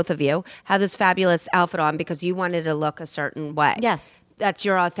both of you have this fabulous outfit on because you wanted to look a certain way. Yes. That's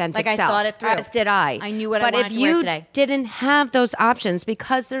your authentic Like, I self. thought it through. As did I. I knew what I wanted to wear today. But if you didn't have those options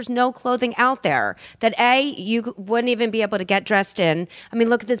because there's no clothing out there that you wouldn't even be able to get dressed in. I mean,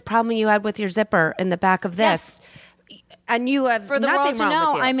 look at this problem you had with your zipper in the back of this. Yes. And you have for the nothing world to wrong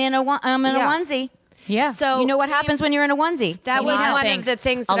know, with you. I'm in a onesie. yeah. So You know what happens when you're in a onesie? that was one of the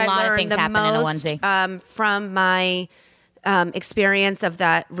things that I learned the most from my experience of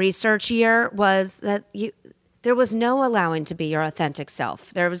that research year was that there was no allowing to be your authentic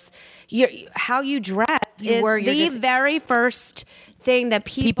self. There was how you dress is the very first thing that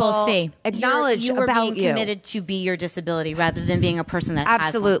people see. acknowledge you were about being committed to be your disability rather than being a person that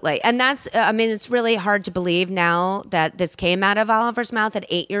absolutely. has one. And that's I mean, it's really hard to believe now that this came out of Oliver's mouth at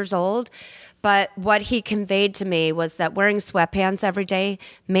 8 years old. But what he conveyed to me was that wearing sweatpants every day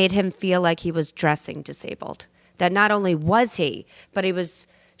made him feel like he was dressing disabled. That not only was he, but he was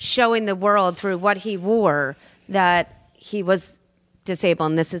showing the world through what he wore that he was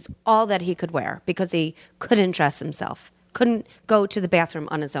disabled, and this is all that he could wear because he couldn't dress himself, couldn't go to the bathroom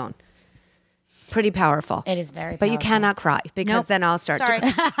on his own. Pretty powerful. It is very powerful. But you cannot cry because then I'll start Sorry.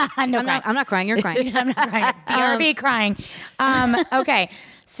 to cry. I'm not crying. You're crying. I'm not crying. BRB crying. Okay.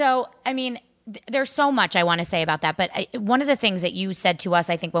 So, I mean, there's so much I want to say about that. But one of the things that you said to us,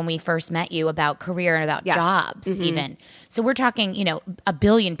 I think, when we first met you about career and about jobs, even. So we're talking, 1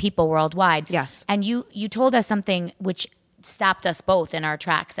 billion people worldwide. Yes. And you told us something which stopped us both in our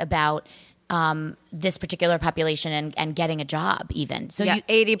tracks about this particular population and getting a job even. So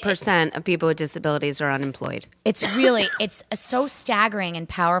 80% of people with disabilities are unemployed. It's so staggering and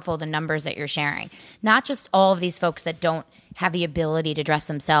powerful, the numbers that you're sharing. Not just all of these folks that don't have the ability to dress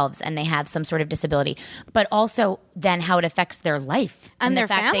themselves and they have some sort of disability, but also then how it affects their life and their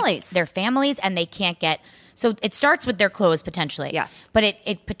families. Their families, and they can't get. So it starts with their clothes potentially. Yes. But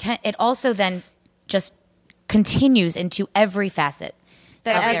it also then just continues into every facet.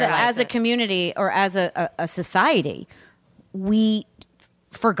 That as a community or as a society, we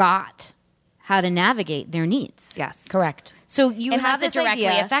forgot how to navigate their needs. Yes. Correct. So you have Unless this it directly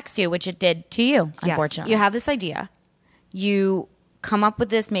idea. affects you, which it did to you, unfortunately. You have this idea. You come up with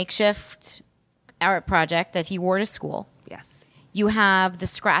this makeshift art project that he wore to school. Yes. You have the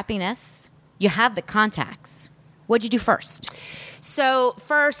scrappiness. You have the contacts. What'd you do first? So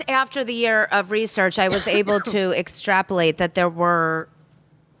first, after the year of research, I was able to extrapolate that there were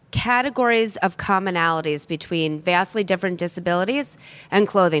categories of commonalities between vastly different disabilities and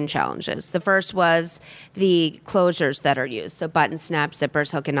clothing challenges. The first was the closures that are used. So button, snap,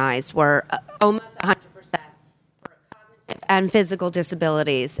 zippers, hook, and eyes were almost 100%. And physical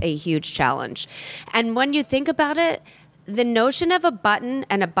disabilities, a huge challenge. And when you think about it, the notion of a button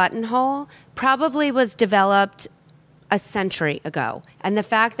and a buttonhole probably was developed a century ago. And the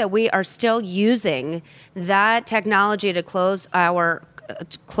fact that we are still using that technology to close our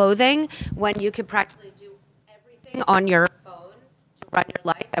clothing when you could practically do everything on your phone to run your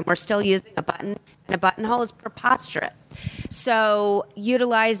life, and we're still using a button and a buttonhole is preposterous. So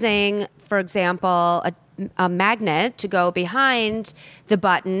utilizing, for example, a magnet to go behind the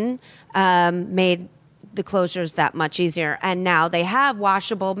button made the closures that much easier. And now they have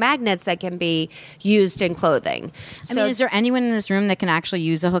washable magnets that can be used in clothing. I mean, is there anyone in this room that can actually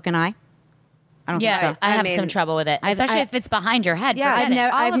use a hook and eye? I don't Yeah, think so. I have mean, some trouble with it, especially if it's behind your head. Yeah, Forget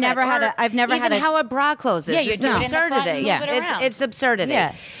it. I've never had a. I've never even had a. how a bra closes. Yeah, you it's do it in the front absurdity. and move it around. It's absurdity.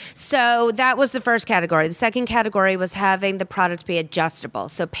 Yeah. So that was the first category. The second category was having the product be adjustable.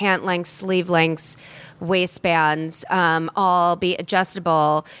 So pant lengths, sleeve lengths, waistbands, all be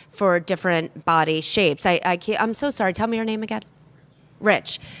adjustable for different body shapes. I'm so sorry. Tell me your name again.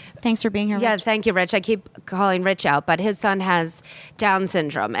 Rich. Thanks for being here. Yeah, Rich. thank you, Rich. I keep calling Rich out, but his son has Down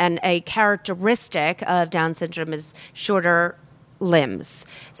syndrome, and a characteristic of Down syndrome is shorter limbs.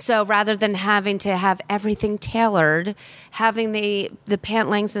 So rather than having to have everything tailored, having the pant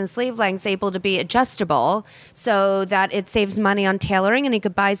lengths and sleeve lengths able to be adjustable so that it saves money on tailoring and he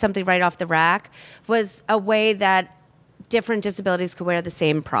could buy something right off the rack was a way that different disabilities could wear the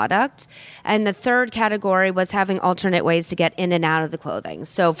same product. And the third category was having alternate ways to get in and out of the clothing.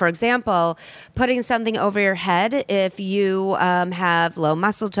 So, for example, putting something over your head if you have low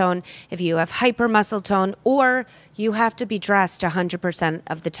muscle tone, if you have hyper muscle tone, or you have to be dressed 100%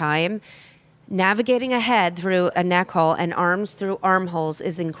 of the time. Navigating a head through a neck hole and arms through armholes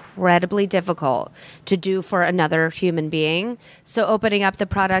is incredibly difficult to do for another human being. So opening up the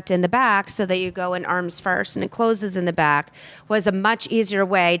product in the back so that you go in arms first and it closes in the back was a much easier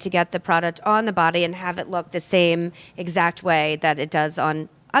way to get the product on the body and have it look the same exact way that it does on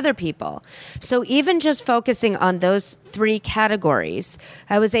other people. So even just focusing on those three categories,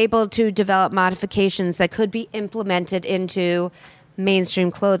 I was able to develop modifications that could be implemented into mainstream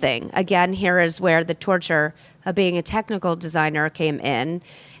clothing. Again, here is where the torture of being a technical designer came in,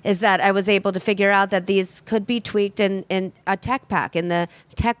 is that I was able to figure out that these could be tweaked in a tech pack, in the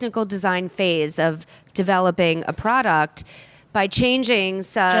technical design phase of developing a product by changing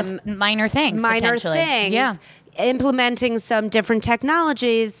some Just minor things, potentially. Yeah. Implementing some different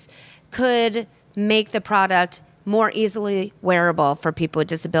technologies could make the product more easily wearable for people with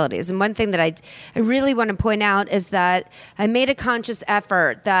disabilities. And one thing that I really want to point out is that I made a conscious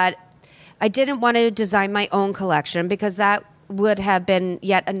effort that I didn't want to design my own collection because that would have been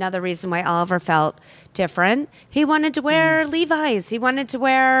yet another reason why Oliver felt different. He wanted to wear Levi's. He wanted to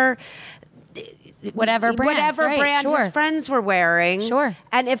wear Whatever brand his friends were wearing. Sure.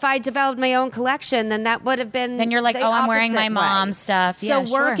 And if I developed my own collection, then that would have been Then you're like, the oh, I'm wearing my opposite mom's way. stuff. So Yeah,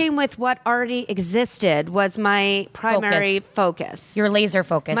 sure. working with what already existed was my primary focus. Your laser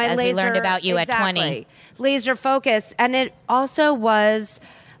focus, as we learned about you at 20. Laser focus. And it also was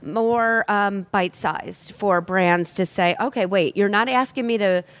more bite-sized for brands to say, okay, wait, you're not asking me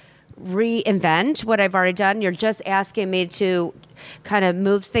to reinvent what I've already done. You're just asking me to kind of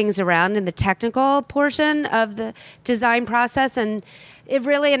move things around in the technical portion of the design process. And it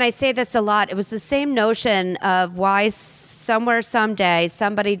really, and I say this a lot, it was the same notion of why somewhere someday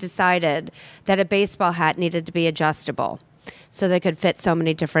somebody decided that a baseball hat needed to be adjustable so they could fit so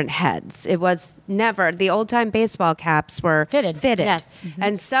many different heads. It was never, the old-time baseball caps were fitted. Yes. Mm-hmm.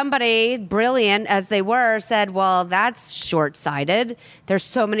 And somebody, brilliant as they were, said, well, that's short-sighted. There's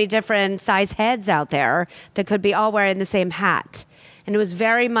so many different size heads out there that could be all wearing the same hat. And it was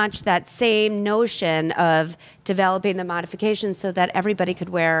very much that same notion of developing the modifications so that everybody could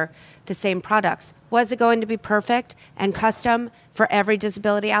wear the same products. Was it going to be perfect and custom for every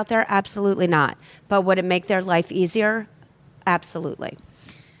disability out there? Absolutely not. But would it make their life easier? Absolutely.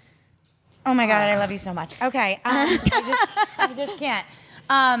 Oh my God, I love you so much. Okay. I just can't.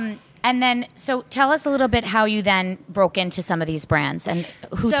 And then, so tell us a little bit how you then broke into some of these brands and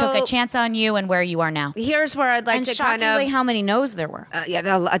who took a chance on you and where you are now. Here's where I'd like And to kind shockingly, of... how many no's there were.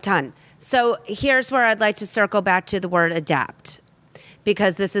 a ton. So here's where I'd like to circle back to the word adapt,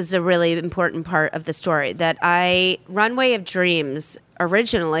 because this is a really important part of the story. That Runway of Dreams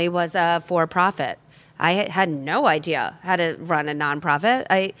originally was a for-profit. I had no idea how to run a nonprofit.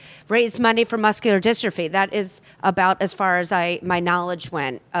 I raised money for muscular dystrophy. That is about as far as my knowledge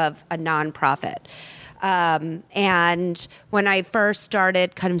went of a nonprofit. And when I first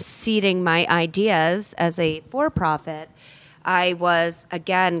started kind of seeding my ideas as a for-profit, I was,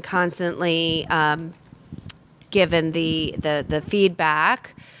 again, constantly given the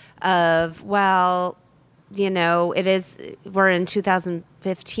feedback of, well, you know, we're in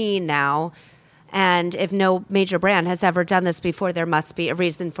 2015 now. And if no major brand has ever done this before, there must be a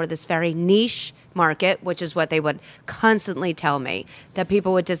reason for this very niche market, which is what they would constantly tell me, that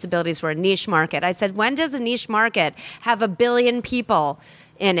people with disabilities were a niche market. I said, when does a niche market have 1 billion people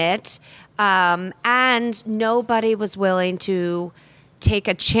in it? And nobody was willing to take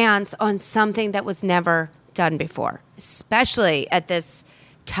a chance on something that was never done before, especially at this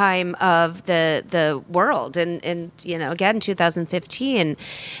time of the world and again 2015,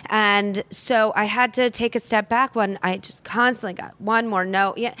 and so I had to take a step back when I just constantly got one more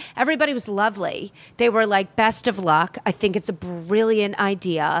no. Yeah, everybody was lovely. They were like, best of luck, I think it's a brilliant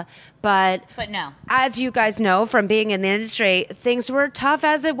idea, but no, as you guys know from being in the industry, things were tough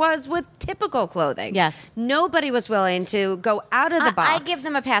as it was with typical clothing. Yes. Nobody was willing to go out of the box. I give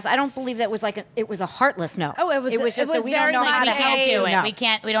them a pass. I don't believe that was it was a heartless no. Oh, it was just it was we don't very know how much to help you. it.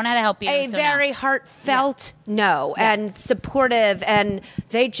 No. We don't know how to help you. A so very no. heartfelt no, and supportive, and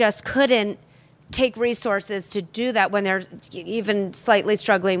they just couldn't take resources to do that when they're even slightly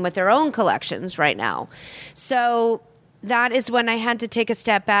struggling with their own collections right now. So that is when I had to take a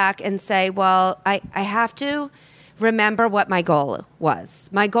step back and say, well, I have to remember what my goal was.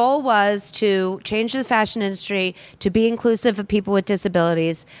 My goal was to change the fashion industry to be inclusive of people with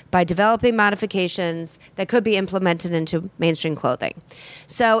disabilities by developing modifications that could be implemented into mainstream clothing.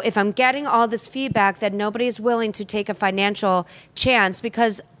 So if I'm getting all this feedback that nobody is willing to take a financial chance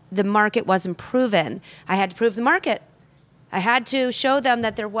because the market wasn't proven, I had to prove the market. I had to show them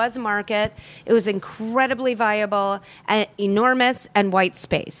that there was a market. It was incredibly viable, and enormous, and white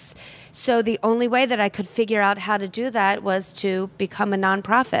space. So the only way that I could figure out how to do that was to become a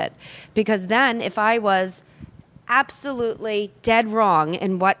nonprofit. Because then if I was absolutely dead wrong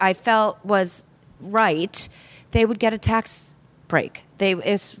in what I felt was right, they would get a tax break.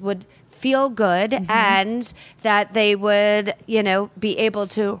 It would feel good, and that they would, be able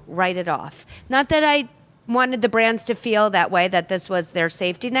to write it off. Not that I wanted the brands to feel that way, that this was their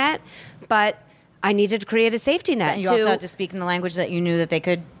safety net, but I needed to create a safety net. You also had to speak in the language that you knew that they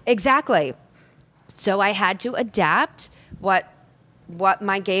could. Exactly. So I had to adapt what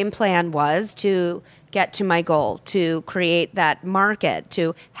my game plan was to get to my goal, to create that market,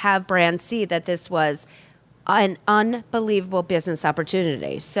 to have brands see that this was an unbelievable business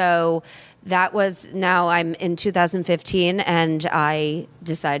opportunity. So that was, now I'm in 2015, and I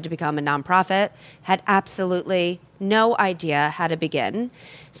decided to become a nonprofit. Had absolutely no idea how to begin.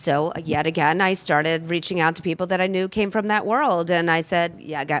 So yet again, I started reaching out to people that I knew came from that world, and I said,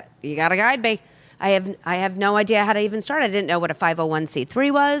 you got to guide me. I have no idea how to even start. I didn't know what a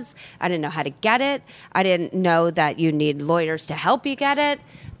 501c3 was. I didn't know how to get it. I didn't know that you need lawyers to help you get it.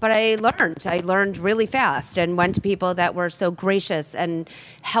 But I learned really fast, and went to people that were so gracious and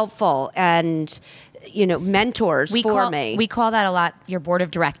helpful and, mentors for me. We call that a lot your board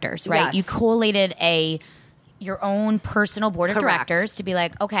of directors, right? Yes. You collated your own personal board of Correct. directors to be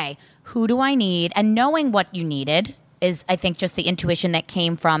like, okay, who do I need? And knowing what you needed is, I think, just the intuition that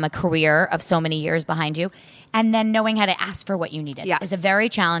came from a career of so many years behind you. And then knowing how to ask for what you needed is a very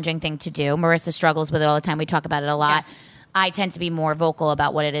challenging thing to do. Marissa struggles with it all the time. We talk about it a lot. Yes. I tend to be more vocal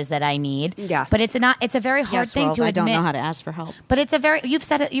about what it is that I need. Yes. But it's a very hard thing to admit. I don't know how to ask for help. But it's you've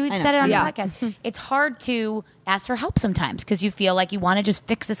said it on Yeah. the podcast. It's hard to ask for help sometimes because you feel like you want to just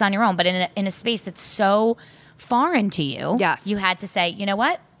fix this on your own. But in a space that's so foreign to you, Yes. you had to say, you know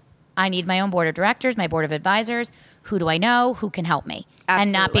what? I need my own board of directors, my board of advisors. Who do I know? Who can help me?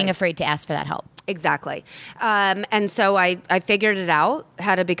 And not being afraid to ask for that help. Exactly. And so I figured it out,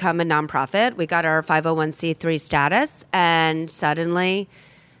 how to become a nonprofit. We got our 501c3 status, and suddenly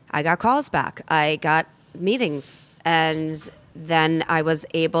I got calls back. I got meetings, and then I was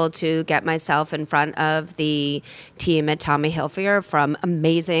able to get myself in front of the team at Tommy Hilfiger from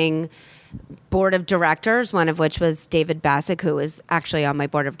amazing board of directors, one of which was David Bassick, who is actually on my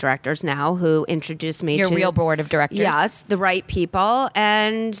board of directors now, who introduced me Your to real board of directors. Yes, the right people.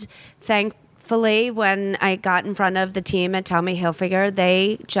 And thankfully, when I got in front of the team at Tommy Hilfiger,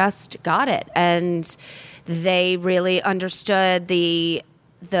 they just got it. And they really understood the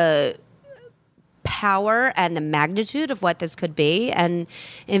power and the magnitude of what this could be. And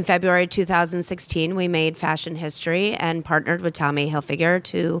in February 2016, we made fashion history and partnered with Tommy Hilfiger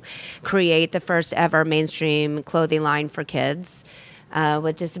to create the first ever mainstream clothing line for kids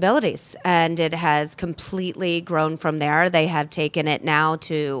with disabilities. And it has completely grown from there. They have taken it now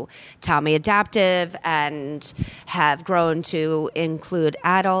to Tommy Adaptive and have grown to include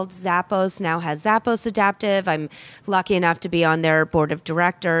adults. Zappos now has Zappos Adaptive. I'm lucky enough to be on their board of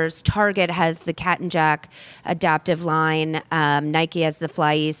directors. Target has the Cat and Jack Adaptive line. Nike has the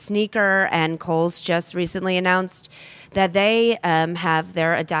Fly East sneaker. And Kohl's just recently announced that they have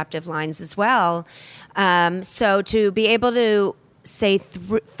their adaptive lines as well. So to be able to say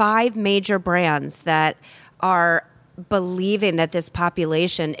 5 major brands that are believing that this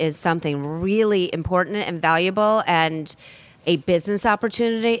population is something really important and valuable and a business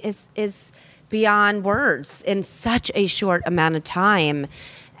opportunity is beyond words in such a short amount of time.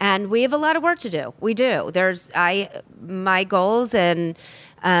 And we have a lot of work to do. We do. My goals and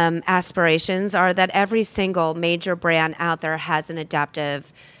aspirations are that every single major brand out there has an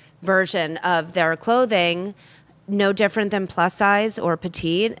adaptive version of their clothing, no different than plus size or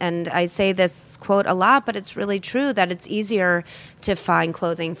petite. And I say this quote a lot, but it's really true that it's easier to find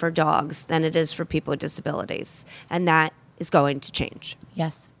clothing for dogs than it is for people with disabilities. And that is going to change.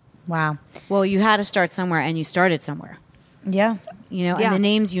 Yes. Wow. Well, you had to start somewhere, and you started somewhere. Yeah. You know, Yeah. and the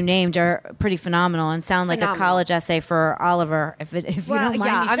names you named are pretty phenomenal and sound like a Phenomenal. college essay for Oliver. If you don't mind me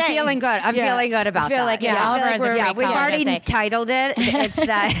I'm saying. feeling good. I'm feeling good about I feel that. like, Yeah, I feel Oliver like has a we're- great We've college already essay. titled it. It's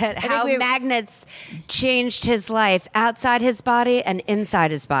that how we- magnets changed his life outside his body and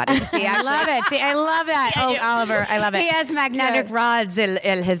inside his body. See, I love it. See, I love that. Oh, Oliver, I love it. He has magnetic rods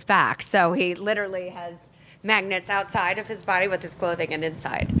in his back, so he literally has magnets outside of his body with his clothing and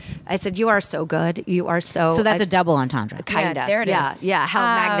inside. I said, "You are so good. You are so." So that's a double entendre. kind of. there it yeah, is. Yeah, how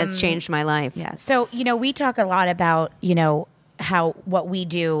magnets changed my life. Yes. So, we talk a lot about, how what we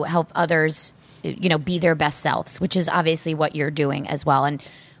do help others, be their best selves, which is obviously what you're doing as well. And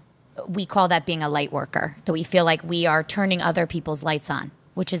we call that being a light worker, that we feel like we are turning other people's lights on,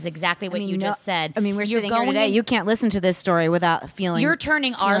 which is exactly what you just said. I mean, we're You're sitting here today. in- You can't listen to this story without feeling. You're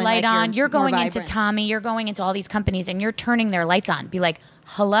turning our feeling light like on. You're more going into vibrant. Tommy. You're going into all these companies, and you're turning their lights on. Be like,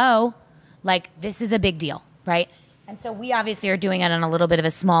 hello, like this is a big deal, right? And so we obviously are doing it on a little bit of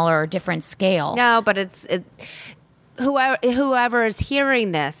a smaller or different scale. No, but whoever is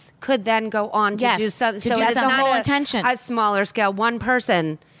hearing this could then go on to Yes, do something. to So do it's something. not The whole intention. a smaller scale. One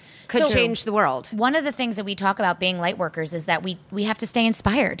person could So- change the world. One of the things that we talk about being light workers is that we have to stay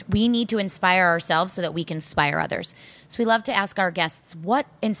inspired. We need to inspire ourselves so that we can inspire others. So we love to ask our guests, what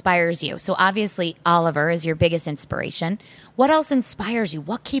inspires you? So obviously Oliver is your biggest inspiration. What else inspires you?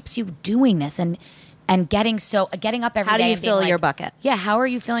 What keeps you doing this and getting up every day? How do you and being fill like- your bucket? Yeah, how are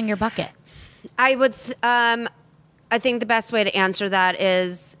you filling your bucket? I think the best way to answer that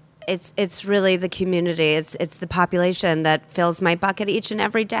is it's really the community. It's the population that fills my bucket each and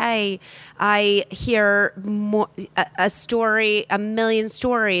every day. I hear a million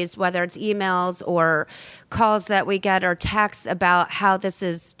stories, whether it's emails or calls that we get or texts about how this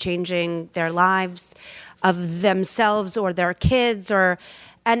is changing their lives of themselves or their kids,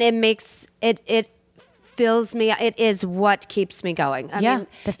 and it makes it fills me. It is what keeps me going. I mean,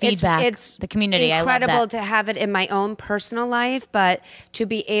 the feedback, it's the community. I love incredible that. to have it in my own personal life, but to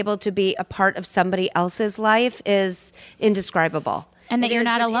be able to be a part of somebody else's life is indescribable. And that It you're is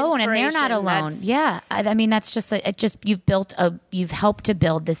not an alone, and they're not inspiration. alone. Yeah, I mean that's just you've helped to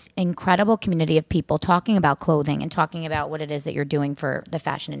build this incredible community of people talking about clothing and talking about what it is that you're doing for the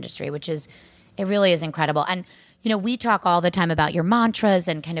fashion industry, which is it really is incredible. And we talk all the time about your mantras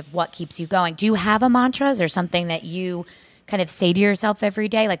and kind of what keeps you going. Do you have a mantras or something that you kind of say to yourself every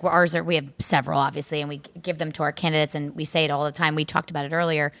day? Like we have several, obviously, and we give them to our candidates, and we say it all the time. We talked about it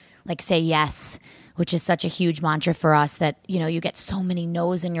earlier, like say yes, which is such a huge mantra for us that, you get so many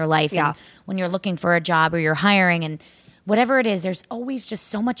no's in your life. Yeah. And when you're looking for a job or you're hiring and whatever it is, there's always just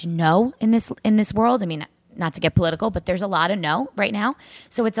so much no in this world. I mean, not to get political, but there's a lot of no right now.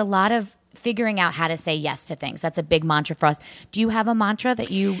 So it's a lot of figuring out how to say yes to things. That's a big mantra for us. Do you have a mantra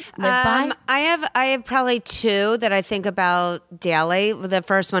that you live by? I have probably two that I think about daily. The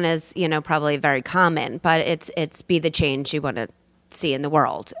first one is, probably very common, but it's be the change you want to see in the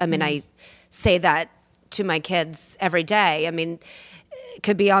world. I mean, I say that to my kids every day. I mean, it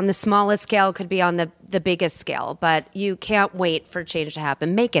could be on the smallest scale, could be on the biggest scale, but you can't wait for change to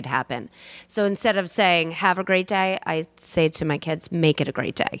happen. Make it happen. So instead of saying, have a great day, I say to my kids, make it a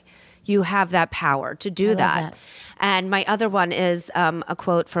great day. You have that power to do that. And my other one is a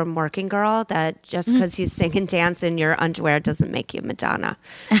quote from Working Girl that just because you sing and dance in your underwear doesn't make you Madonna.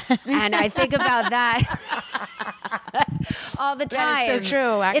 And I think about that all the time. That is so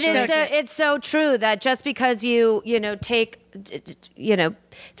true, actually. It's so true that just because you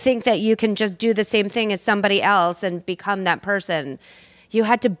think that you can just do the same thing as somebody else and become that person, you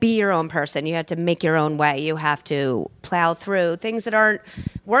had to be your own person. You had to make your own way. You have to plow through things that aren't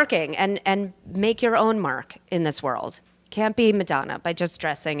working and make your own mark in this world. Can't be Madonna by just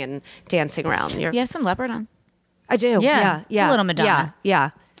dressing and dancing around. You have some leopard on. I do. Yeah, it's a little Madonna. Yeah.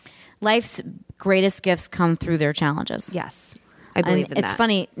 Life's greatest gifts come through their challenges. Yes. I believe And in it's that.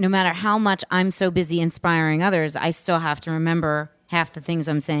 funny, no matter how much I'm so busy inspiring others, I still have to remember half the things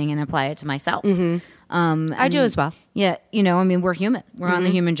I'm saying and apply it to myself. I do as well. Yeah, I mean, we're human. We're on the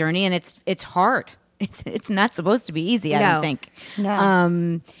human journey, and it's hard. It's not supposed to be easy, I No. don't think.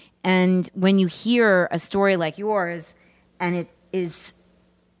 No. And when you hear a story like yours, and it is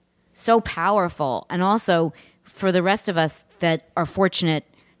so powerful, and also for the rest of us that are fortunate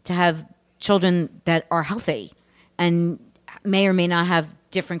to have children that are healthy and may or may not have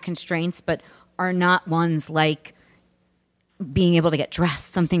different constraints, but are not ones like being able to get dressed,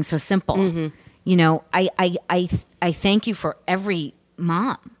 something so simple. You know, I thank you for every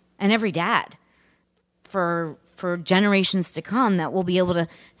mom and every dad for generations to come that will be able to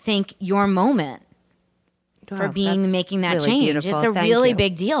thank your moment for making that really change. beautiful. It's a Thank really you.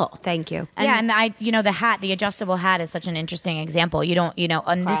 big deal. Thank you. And the hat, the adjustable hat is such an interesting example. You don't,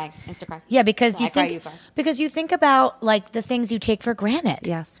 on Cry. this, Insta-cry. yeah, because I cry, you cry. because you think about like the things you take for granted.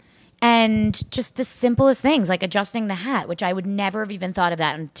 Yes. And just the simplest things like adjusting the hat, which I would never have even thought of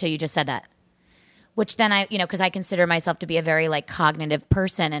that until you just said that. Which then because I consider myself to be a very like cognitive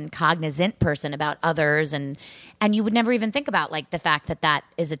person and cognizant person about others, and you would never even think about like the fact that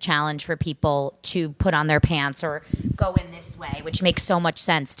is a challenge for people to put on their pants or go in this way, which makes so much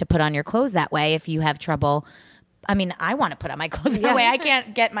sense to put on your clothes that way if you have trouble. I mean, I want to put on my clothes that way. I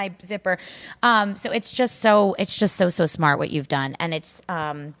can't get my zipper. So it's just so smart what you've done, and it's.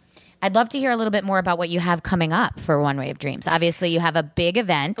 I'd love to hear a little bit more about what you have coming up for Runway of Dreams. Obviously, you have a big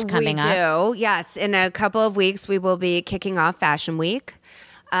event coming up. We do, yes. In a couple of weeks, we will be kicking off Fashion Week.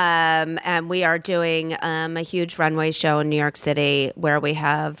 And we are doing a huge runway show in New York City where we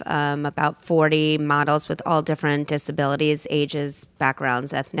have about 40 models with all different disabilities, ages,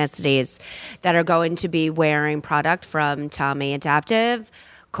 backgrounds, ethnicities that are going to be wearing product from Tommy Adaptive,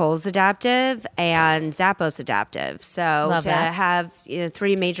 Kohl's Adaptive, and Zappos Adaptive. So Love to that. have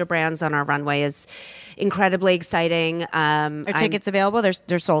 3 major brands on our runway is incredibly exciting. Are tickets available?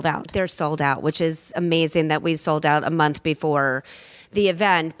 They're sold out. They're sold out, which is amazing that we sold out a month before the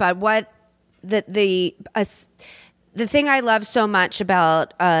event. But what the thing I love so much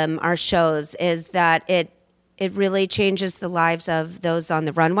about our shows is that it really changes the lives of those on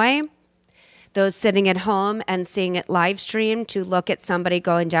the runway, those sitting at home and seeing it live streamed, to look at somebody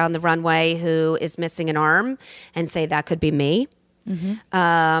going down the runway who is missing an arm and say, that could be me.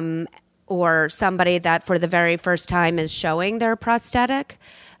 Or somebody that for the very first time is showing their prosthetic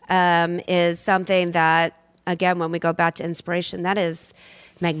is something that, again, when we go back to inspiration, that is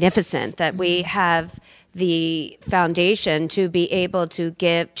magnificent that we have the foundation to be able to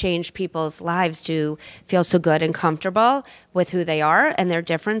change people's lives to feel so good and comfortable with who they are and their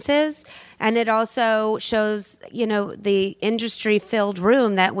differences. And it also shows, the industry-filled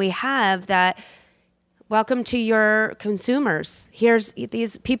room that we have that, welcome to your consumers. Here's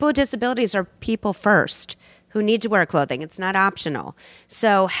these people with disabilities are people first who need to wear clothing. It's not optional.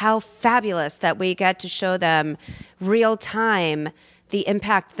 So how fabulous that we get to show them real time the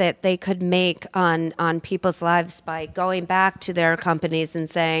impact that they could make on people's lives by going back to their companies and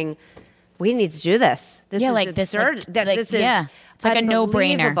saying, we need to do this. This is absurd. This is it's like a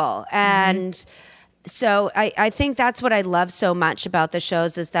no-brainer. unbelievable. And so I think that's what I love so much about the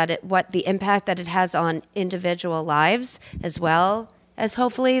shows is that what the impact that it has on individual lives as well as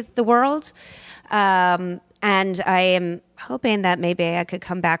hopefully the world. And I am hoping that maybe I could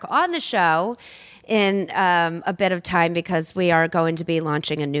come back on the show in a bit of time because we are going to be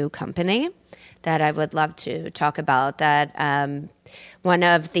launching a new company that I would love to talk about. That one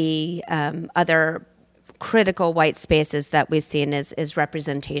of the other critical white spaces that we've seen is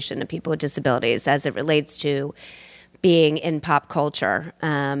representation of people with disabilities as it relates to being in pop culture.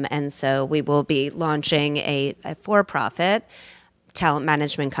 And so we will be launching a for-profit talent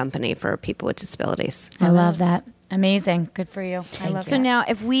management company for people with disabilities. I love that. Amazing. Good for you. I love So that. now,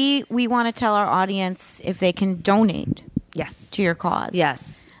 if we want to tell our audience if they can donate Yes. to your cause.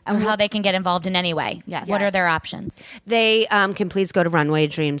 Yes. Or how they can get involved in any way. Yes. What are their options? They can please go to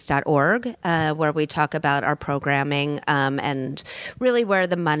runwaydreams.org where we talk about our programming and really where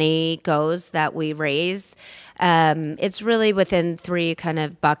the money goes that we raise. It's really within 3 kind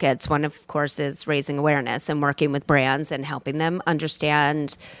of buckets. One, of course, is raising awareness and working with brands and helping them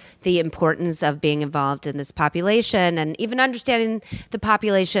understand the importance of being involved in this population and even understanding the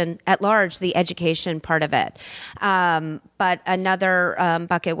population at large, the education part of it. But another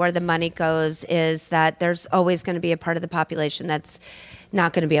bucket where the money goes is that there's always going to be a part of the population that's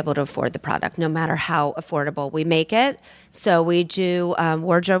not going to be able to afford the product, no matter how affordable we make it. So we do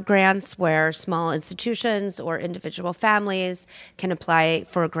wardrobe grants where small institutions or individual families can apply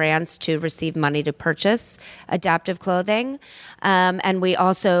for grants to receive money to purchase adaptive clothing. And we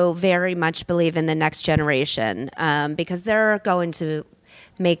also very much believe in the next generation because they're going to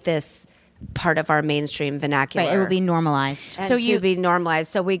make this part of our mainstream vernacular. Right, it will be normalized. And so to be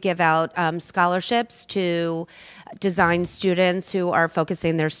normalized. So we give out scholarships to design students who are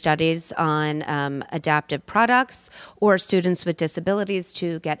focusing their studies on adaptive products, or students with disabilities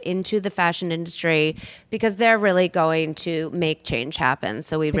to get into the fashion industry, because they're really going to make change happen.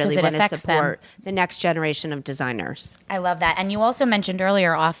 So we Because really it want to affects support the next generation of designers. I love that. And you also mentioned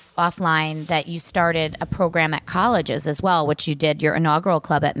earlier offline that you started a program at colleges as well, which you did your inaugural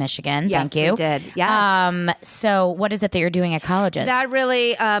club at Michigan. Yes, Thank you. we did. Yes. So what is it that you're doing at colleges? That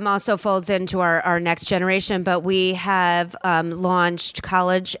really also folds into our next generation, but we have launched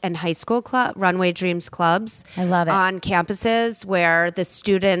college and high school Runway of Dreams clubs. I love it. On campuses where the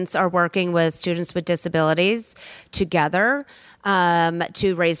students are working with students with disabilities together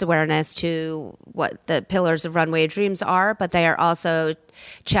to raise awareness to what the pillars of Runway of Dreams are, but they are also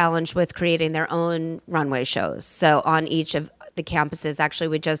challenged with creating their own runway shows. So on each of the campuses, actually,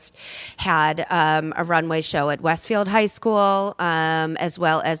 we just had a runway show at Westfield High School, as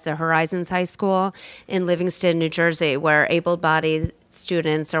well as the Horizons High School in Livingston, New Jersey, where able-bodied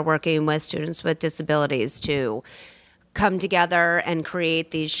students are working with students with disabilities to come together and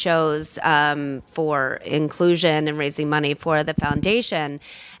create these shows for inclusion and raising money for the foundation.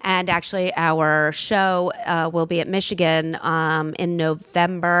 And actually, our show will be at Michigan in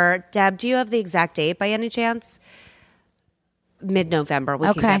November. Deb, do you have the exact date by any chance? Mid-November. We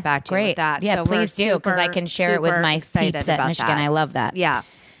can get back to you with that. Yeah, So please do, because I can share it with my peeps at Michigan. I love that. Yeah.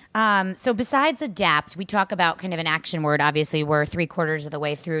 So besides adapt, we talk about kind of an action word. Obviously, we're 3/4 of the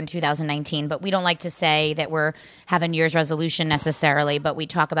way through in 2019, but we don't like to say that we're having New Year's resolution necessarily, but we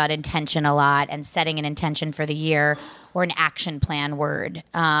talk about intention a lot and setting an intention for the year or an action plan word.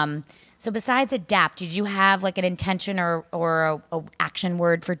 So besides adapt, did you have like an intention or a action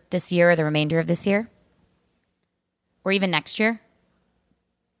word for this year or the remainder of this year? Or even next year?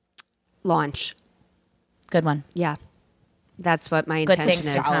 Launch. Good one. Yeah. That's what my Good intention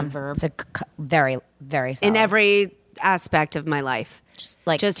thing. is. Solid verb. It's a very, very solid. In every aspect of my life. Just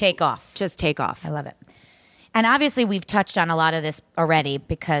take off. Just take off. I love it. And obviously, we've touched on a lot of this already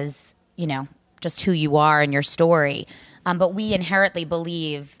because, just who you are and your story. But we inherently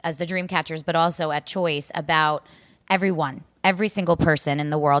believe, as the Dreamcatchers, but also at Choice, about everyone. Every single person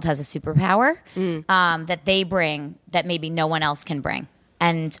in the world has a superpower that they bring that maybe no one else can bring.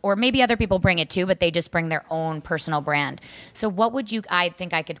 Or maybe other people bring it too, but they just bring their own personal brand. So what would you, I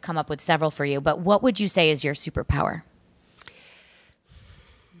think I could come up with several for you, but what would you say is your superpower?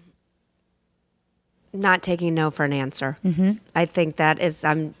 Not taking no for an answer. Mm-hmm. I think that is,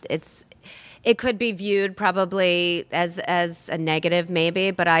 it could be viewed probably as a negative maybe,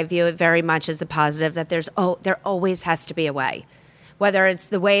 but I view it very much as a positive that there always has to be a way. Whether it's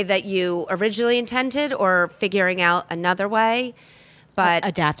the way that you originally intended or figuring out another way. But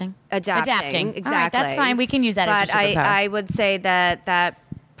adapting, exactly. All right, that's fine. We can use that as a superpower. But I would say that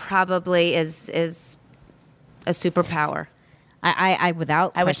probably is a superpower. I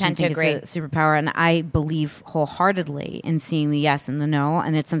without I would question tend to think agree. it's a superpower, and I believe wholeheartedly in seeing the yes and the no,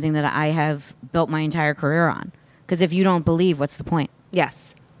 and it's something that I have built my entire career on. Because if you don't believe, what's the point?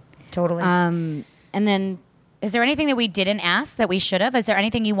 Yes, totally. And then, is there anything that we didn't ask that we should have? Is there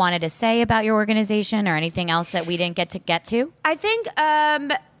anything you wanted to say about your organization or anything else that we didn't get to? I think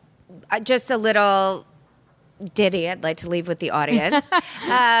just a little ditty I'd like to leave with the audience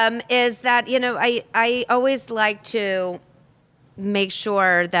is that, I always like to make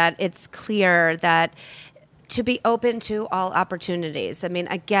sure that it's clear that to be open to all opportunities. I mean,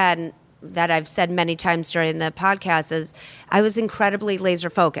 again, that I've said many times during the podcast is I was incredibly laser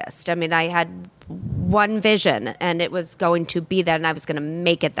focused. I mean, I had one vision and it was going to be that and I was going to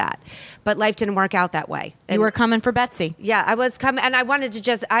make it that. But life didn't work out that way. And you were coming for Betsy. Yeah, I was coming and I wanted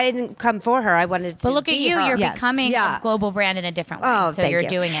to I didn't come for her. I wanted to But look at you. her. You're becoming a global brand in a different way. Oh, so thank you're you.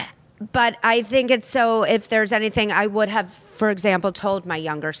 doing it. But I think it's so, if there's anything I would have, for example, told my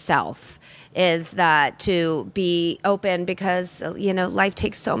younger self is that to be open because, life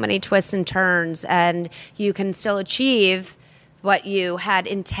takes so many twists and turns and you can still achieve what you had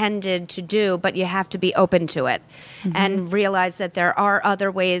intended to do, but you have to be open to it and realize that there are other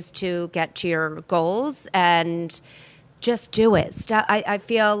ways to get to your goals and just do it. I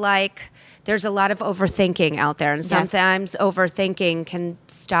feel like there's a lot of overthinking out there, and sometimes overthinking can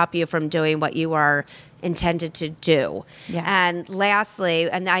stop you from doing what you are intended to do. Yeah. And lastly,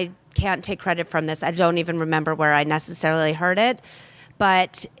 and I can't take credit from this, I don't even remember where I necessarily heard it,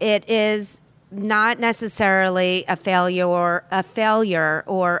 but it is not necessarily a failure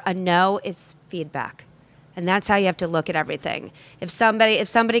or a no, it's feedback. And that's how you have to look at everything. If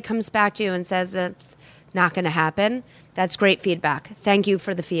somebody comes back to you and says it's not going to happen, that's great feedback. Thank you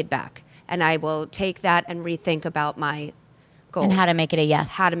for the feedback. And I will take that and rethink about my goals. And how to make it a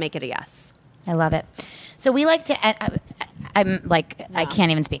yes. How to make it a yes. I love it. So we like to. I'm like I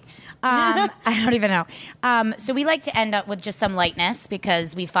can't even speak. I don't even know. So we like to end up with just some lightness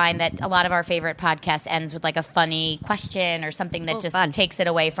because we find that a lot of our favorite podcast ends with like a funny question or something that just takes it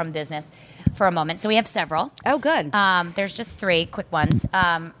away from business for a moment. So we have several. Oh, good. There's just 3 quick ones.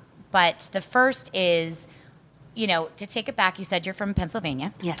 But the first is, to take it back, you said you're from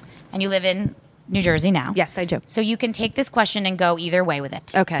Pennsylvania. Yes. And you live in New Jersey now. Yes, I do. So you can take this question and go either way with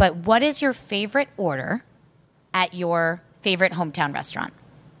it. Okay. But what is your favorite order at your favorite hometown restaurant?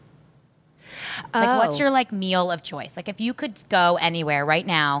 Like, what's your meal of choice? Like, if you could go anywhere right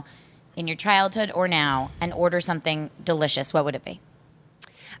now, in your childhood or now, and order something delicious, what would it be?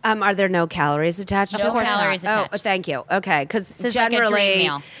 Are there no calories attached? No calories attached. Oh, thank you. Okay, because This is generally, like a dream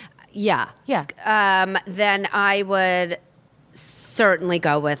meal. Yeah. Then I would certainly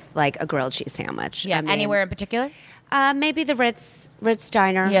go with like a grilled cheese sandwich. Yeah. I mean, Anywhere in particular? Maybe the Ritz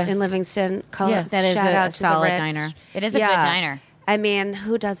Diner in Livingston. Yeah, that is Shout a out to the solid Ritz. diner. It is a good diner. I mean,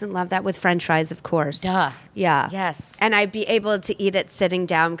 who doesn't love that with French fries? Of course. Duh. Yeah. Yes. And I'd be able to eat it sitting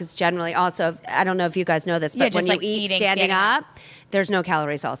down because generally, also, I don't know if you guys know this, Yeah, but when just you like eat eating standing standing up, there's no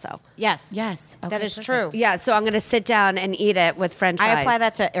calories. Also. Yes. Yes. Okay, That is perfect. true. Yeah. So I'm going to sit down and eat it with French fries. I apply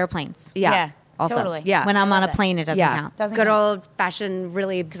that to airplanes. Yeah. Also. Totally. Yeah. When I'm I on a love it. plane, it doesn't Yeah. count. Doesn't Good count. old fashioned,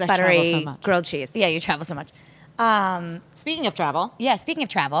 really I travel buttery so much. grilled cheese. Yeah, you travel so much. Speaking of travel, Yeah, speaking of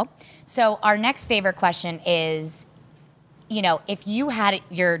travel, so our next favorite question is, if you had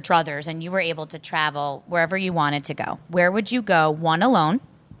your druthers and you were able to travel wherever you wanted to go, where would you go? 1, alone.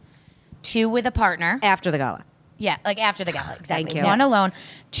 2, with a partner. after the gala. Yeah, like after the gala, exactly. Thank you. 1, alone.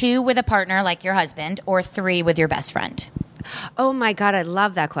 2, with a partner like your husband. Or 3, with your best friend. Oh my God, I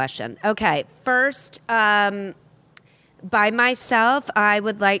love that question. Okay, first, by myself, I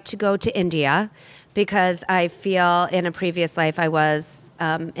would like to go to India because I feel in a previous life I was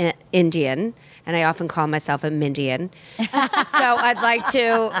Indian, and I often call myself a Mindian. So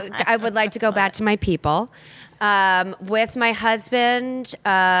I would like to go back to my people. With my husband,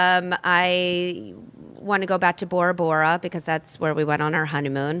 I want to go back to Bora Bora because that's where we went on our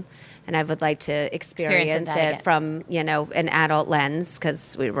honeymoon. And I would like to experience that it again. from, an adult lens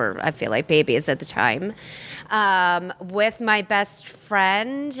because we were, I feel like, babies at the time. With my best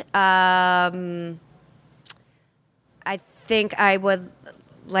friend, I think I would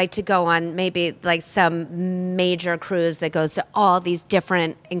like to go on maybe like some major cruise that goes to all these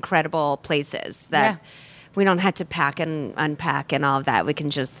different incredible places that we don't have to pack and unpack and all of that. We can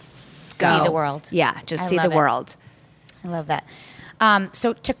just go. See the world. Yeah, just I see the love it. world. I love that.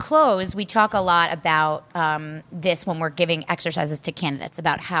 So to close, we talk a lot about this when we're giving exercises to candidates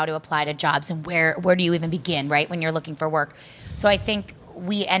about how to apply to jobs and where do you even begin, right, when you're looking for work. So I think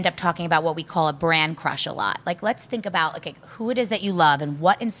we end up talking about what we call a brand crush a lot. Like, let's think about who it is that you love and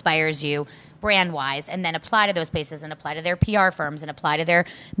what inspires you brand-wise, and then apply to those places and apply to their PR firms and apply to their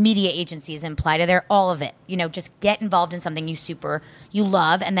media agencies and apply to their all of it. Just get involved in something you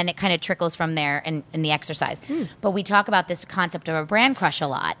love, and then it kind of trickles from there in the exercise. But we talk about this concept of a brand crush a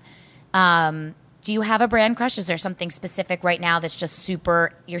lot. Do you have a brand crush? Is there something specific right now that's just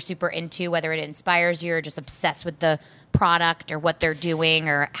you're super into, whether it inspires you or just obsessed with the product or what they're doing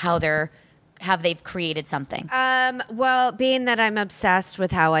or how they've created something? Well, being that I'm obsessed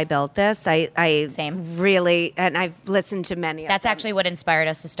with how I built this, I Same. really, and I've listened to many. That's of them actually what inspired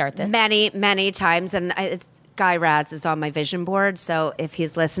us to start this. many times, and Guy Raz is on my vision board. So if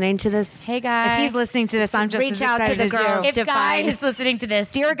he's listening to this, Hey, guys. If he's listening to this, I'm just Reach as out to excited the as you. girls. If to Guy find- is listening to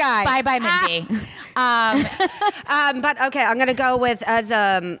this, Dear Guy. bye, Mindy. but okay, I'm going to go with as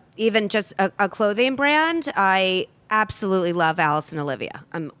even just a clothing brand. I absolutely love Alice and Olivia.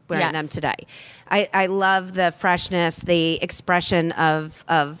 I'm wearing Yes. them today. I love the freshness, the expression of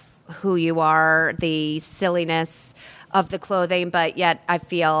who you are, the silliness of the clothing, but yet I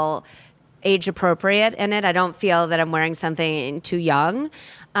feel age appropriate in it. I don't feel that I'm wearing something too young.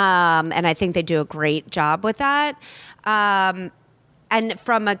 And I think they do a great job with that. And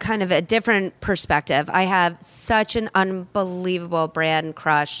from a kind of a different perspective, I have such an unbelievable brand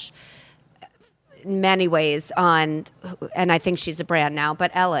crush in many ways on, and I think she's a brand now,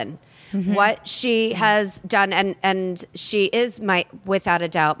 but Ellen. What she has done, and she is without a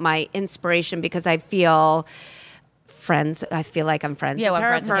doubt, my inspiration because I feel like I'm friends Yeah, with I'm her,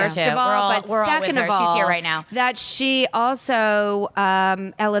 friends with her first too. of all. But We're all with second her. of She's all, here right now. that she also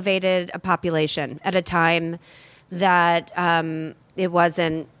elevated a population at a time that it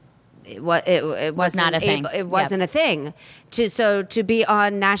wasn't it was not a thing. It wasn't a thing. To be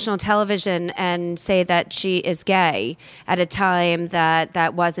on national television and say that she is gay at a time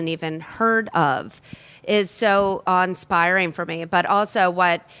that wasn't even heard of is so awe-inspiring for me. But also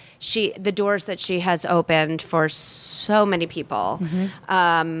the doors that she has opened for so many people.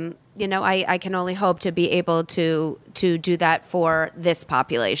 I can only hope to be able to do that for this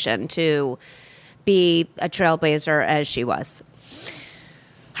population, to be a trailblazer as she was.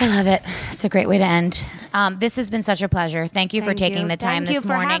 I love it. It's a great way to end. This has been such a pleasure. Thank you for taking the time this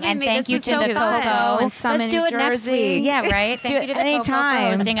morning. And thank you to the CoCo and Summit, Let's do New it next Jersey. week. Yeah, right. Thank you to the CoCo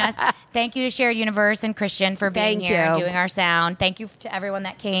for hosting us. Thank you to Shared Universe and Christian for being Thank here and you. doing our sound. Thank you to everyone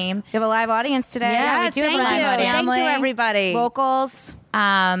that came. We have a live audience today. Yes, we do have a thank live you. audience. Thank you, everybody. Locals.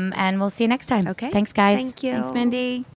 And we'll see you next time. Okay. Thanks, guys. Thank you. Thanks, Mindy.